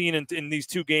you've seen in these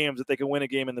 2 games that they can win a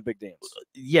game in the big dance?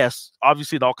 Yes,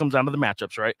 obviously it all comes down to the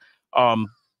matchups, right?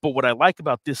 But what I like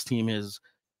about this team is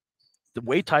the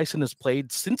way Tyson has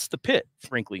played since the pit,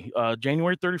 frankly.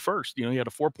 January 31st, he had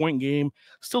a 4-point game,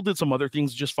 still did some other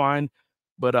things just fine.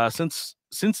 But since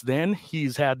then,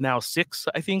 he's had now 6,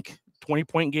 I think,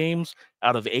 20-point games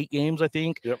out of 8 games, I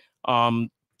think. Yep.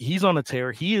 He's on a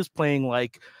tear. He is playing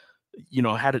like,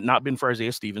 had it not been for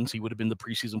Isaiah Stevens, he would have been the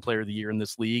preseason player of the year in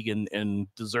this league and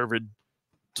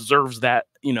deserves that,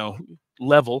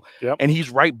 level. Yep. And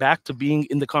he's right back to being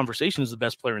in the conversation as the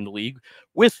best player in the league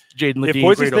with Jaden Lithia.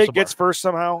 If Boise State gets first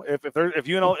somehow,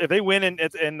 if they win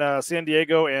in San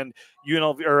Diego and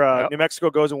UNLV or New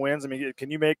Mexico goes and wins, I mean,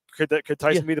 could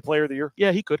Tyson be the player of the year?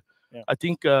 Yeah, he could. Yeah. I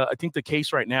think the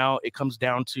case right now, it comes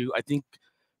down to, I think,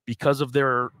 because of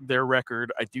their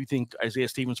record, I do think Isaiah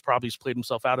Stevens probably has played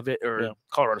himself out of it, or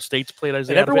Colorado State's played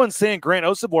Isaiah. And everyone's saying Grant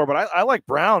Osibor, but I like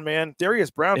Brown, man.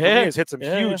 Darius Brown for me has hit some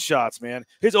huge shots, man.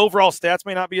 His overall stats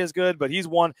may not be as good, but he's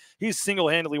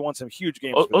single-handedly won some huge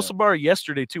games. Osibor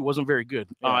yesterday too wasn't very good.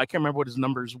 I can't remember what his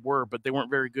numbers were, but they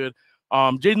weren't very good.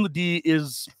 Jaden Ledee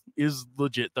is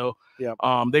legit though. Yeah.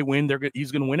 They win.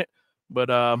 He's going to win it. But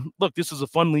look, this is a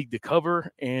fun league to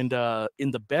cover, and in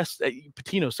the best,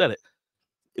 Patino said it.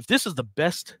 If this is the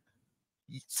best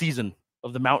season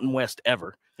of the Mountain West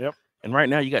ever, and right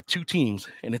now you got 2 teams,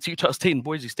 and it's Utah State and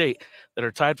Boise State that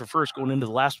are tied for first going into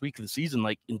the last week of the season,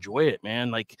 like, enjoy it,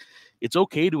 man. Like, it's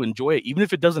okay to enjoy it, even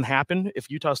if it doesn't happen. If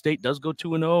Utah State does go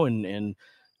 2-0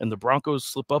 and the Broncos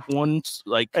slip up once,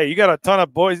 like, hey, you got a ton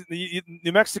of boys.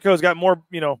 New Mexico's got more,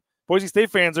 Boise State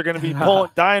fans are going to be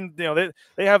dying.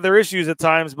 They have their issues at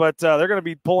times, but they're going to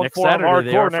be pulling for them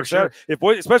hardcore next Saturday.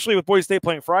 Especially with Boise State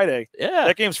playing Friday. Yeah,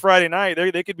 that game's Friday night.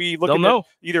 They could be looking at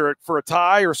either for a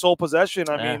tie or sole possession.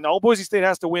 I mean, all Boise State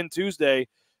has to win Tuesday.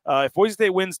 If Boise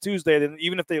State wins Tuesday, then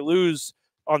even if they lose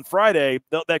on Friday,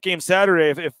 that game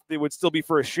Saturday, if it would still be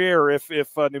for a share if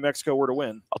New Mexico were to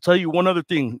win. I'll tell you one other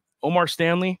thing. Omar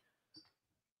Stanley,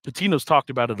 Patino's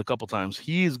talked about it a couple times.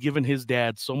 He has given his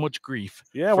dad so much grief.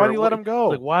 Yeah, why did you let him go?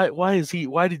 Like,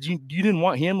 why did you didn't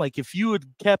want him? Like, if you had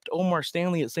kept Omar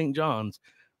Stanley at St. John's,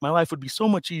 my life would be so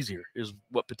much easier, is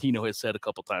what Patino has said a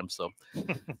couple times. So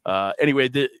anyway,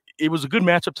 it was a good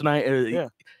matchup tonight.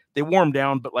 They wore him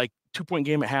down, but like 2-point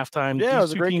game at halftime. Yeah, it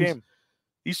was a great game.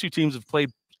 These 2 teams have played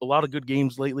a lot of good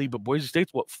games lately, but Boise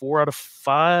State's 4 out of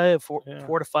 5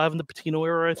 in the Patino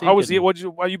era, I think. How was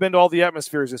why you been to all the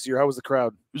atmospheres this year? How was the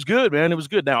crowd? It was good, man. It was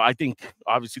good. Now, I think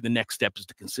obviously the next step is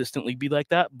to consistently be like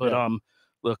that, but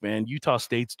look, man, Utah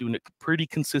State's doing it pretty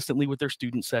consistently with their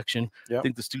student section. I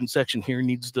think the student section here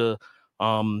needs to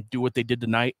do what they did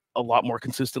tonight a lot more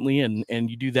consistently, and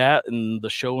you do that and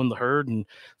the show and the herd. And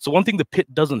so one thing the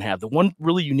pit doesn't have, the one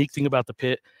really unique thing about the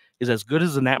pit, is as good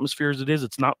as an atmosphere as it is,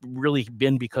 it's not really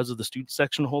been because of the student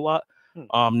section a whole lot.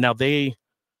 Now they're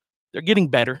getting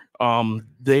better.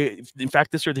 In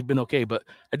fact, this year they've been okay, but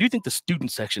I do think the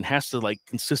student section has to like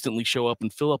consistently show up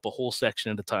and fill up a whole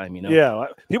section at a time. Yeah,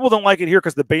 people don't like it here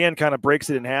because the band kind of breaks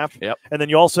it in half. Yep. And then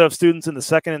you also have students in the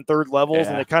 2nd and 3rd levels,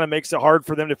 and it kind of makes it hard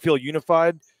for them to feel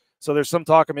unified. So there's some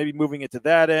talk of maybe moving it to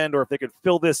that end, or if they could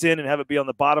fill this in and have it be on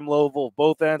the bottom level of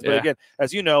both ends. But again,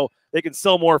 as you know, they can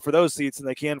sell more for those seats than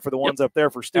they can for the ones up there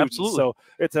for students. Absolutely. So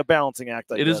it's a balancing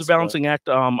act. It is a balancing act.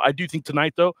 I do think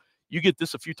tonight, though, you get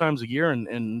this a few times a year,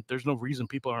 and there's no reason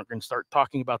people aren't going to start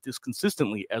talking about this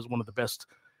consistently as one of the best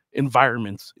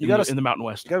environments You in gotta the Mountain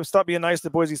West. You got to stop being nice to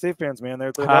Boise State fans, man.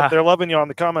 They're loving you on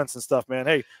the comments and stuff, man.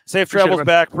 Hey, safe travels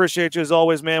back. Appreciate you as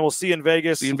always, man. We'll see you in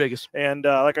Vegas. See you in Vegas. And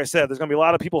like I said, there's going to be a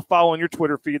lot of people following your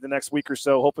Twitter feed the next week or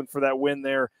so, hoping for that win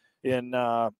there in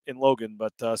Logan.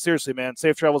 But seriously, man,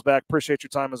 safe travels back. Appreciate your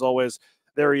time as always.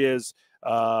 There he is.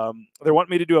 They want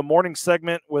me to do a morning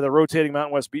segment with a rotating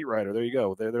Mountain West beat writer. There you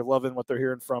go. They're loving what they're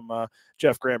hearing from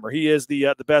Jeff Grammer. He is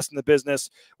the best in the business.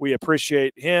 We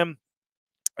appreciate him.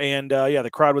 And yeah,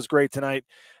 the crowd was great tonight,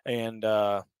 and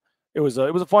it was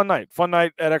a fun night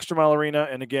at ExtraMile Arena.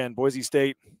 And again, Boise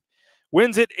State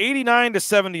wins it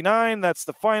 89-79. That's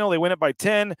the final. They win it by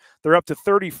 10. They're up to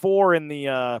 34 in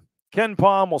the Ken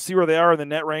Palm. We'll see where they are in the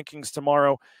net rankings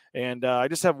tomorrow. And I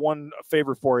just have one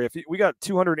favor for you. We got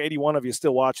 281 of you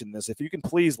still watching this. If you can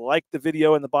please like the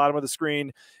video in the bottom of the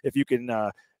screen, if you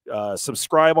can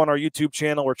subscribe on our YouTube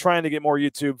channel. We're trying to get more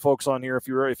YouTube folks on here. If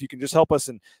you can just help us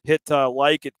and hit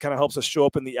like, it kind of helps us show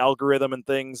up in the algorithm and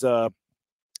things. I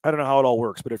don't know how it all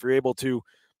works, but if you're able to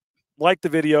like the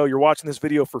video, you're watching this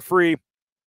video for free.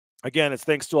 Again, it's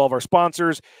thanks to all of our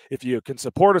sponsors. If you can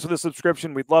support us with a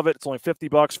subscription, we'd love it. It's only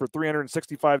 $50 for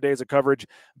 365 days of coverage.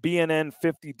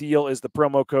 BNN50 deal is the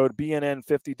promo code,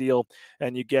 BNN50 deal,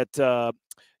 and you get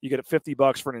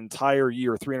 $50 for an entire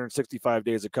year, 365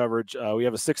 days of coverage. We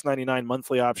have a $6.99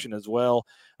 monthly option as well.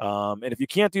 And if you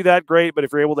can't do that, great. But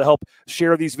if you're able to help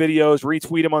share these videos,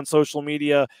 retweet them on social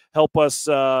media, help us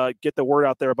get the word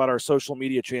out there about our social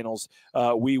media channels,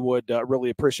 we would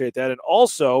really appreciate that. And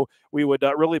also, we would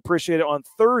really appreciate it on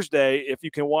Thursday if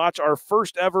you can watch our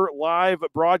first ever live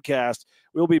broadcast.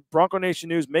 We'll be Bronco Nation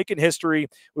News making history.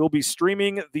 We'll be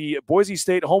streaming the Boise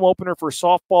State home opener for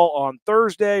softball on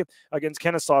Thursday against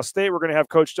Kennesaw State. We're going to have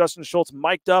Coach Justin Schultz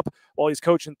mic'd up while he's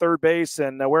coaching third base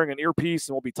and wearing an earpiece,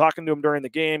 and we'll be talking to him during the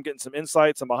game, getting some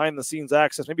insights, some behind-the-scenes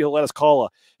access. Maybe he'll let us call a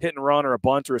hit and run or a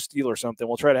bunt or a steal or something.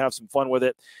 We'll try to have some fun with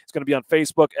it. It's going to be on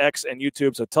Facebook, X, and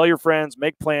YouTube. So tell your friends,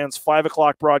 make plans. 5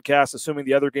 o'clock broadcast, assuming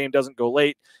the other game doesn't go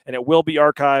late, and it will be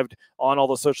archived on all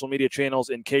the social media channels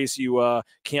in case you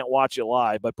can't watch it live.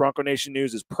 But Bronco Nation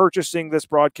News is purchasing this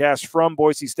broadcast from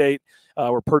Boise State.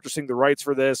 We're purchasing the rights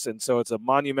for this, and so it's a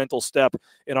monumental step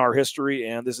in our history,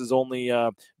 and this is only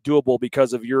doable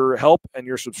because of your help and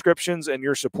your subscriptions and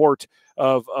your support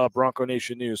of Bronco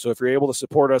Nation News. So if you're able to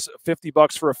support us,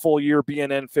 $50 for a full year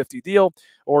BNN 50 deal,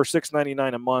 or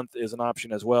 $6.99 a month is an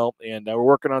option as well. And we're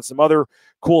working on some other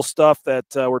cool stuff that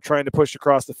we're trying to push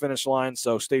across the finish line,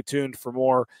 so stay tuned for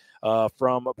more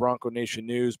from Bronco Nation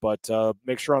News. But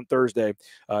make sure on Thursday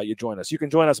you join us. You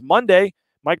can join us Monday.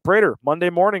 Mike Prater, Monday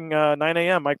morning, 9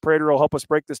 a.m. Mike Prater will help us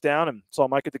break this down, and saw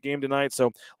Mike at the game tonight. So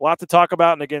a lot to talk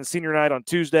about. And again, senior night on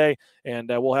Tuesday, and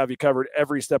we'll have you covered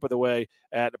every step of the way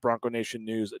at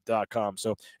BroncoNationNews.com.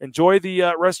 So enjoy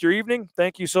the rest of your evening.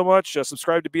 Thank you so much.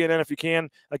 Subscribe to BNN if you can.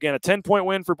 Again, a 10-point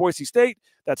win for Boise State.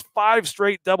 That's 5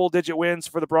 straight double-digit wins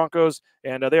for the Broncos,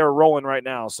 and they are rolling right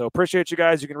now. So appreciate you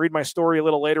guys. You can read my story a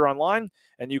little later online,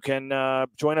 and you can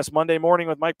join us Monday morning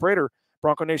with Mike Prater.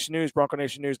 Bronco Nation News,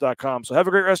 BroncoNationNews.com. So have a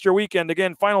great rest of your weekend.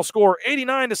 Again, final score,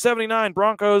 89-79.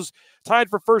 Broncos tied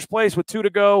for first place with 2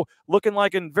 to go. Looking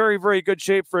like in very, very good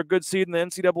shape for a good seed in the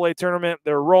NCAA tournament.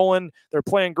 They're rolling. They're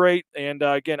playing great. And,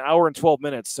 again, hour and 12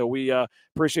 minutes. So we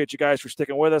appreciate you guys for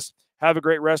sticking with us. Have a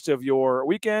great rest of your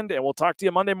weekend, and we'll talk to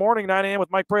you Monday morning, 9 a.m. with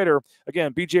Mike Prater.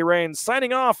 Again, BJ Rains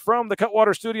signing off from the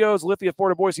Cutwater Studios, Lithia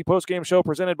Florida Boise postgame show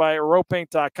presented by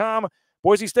RowPaint.com.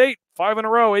 Boise State, 5 in a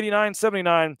row,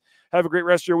 89-79. Have a great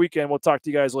rest of your weekend. We'll talk to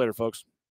you guys later, folks.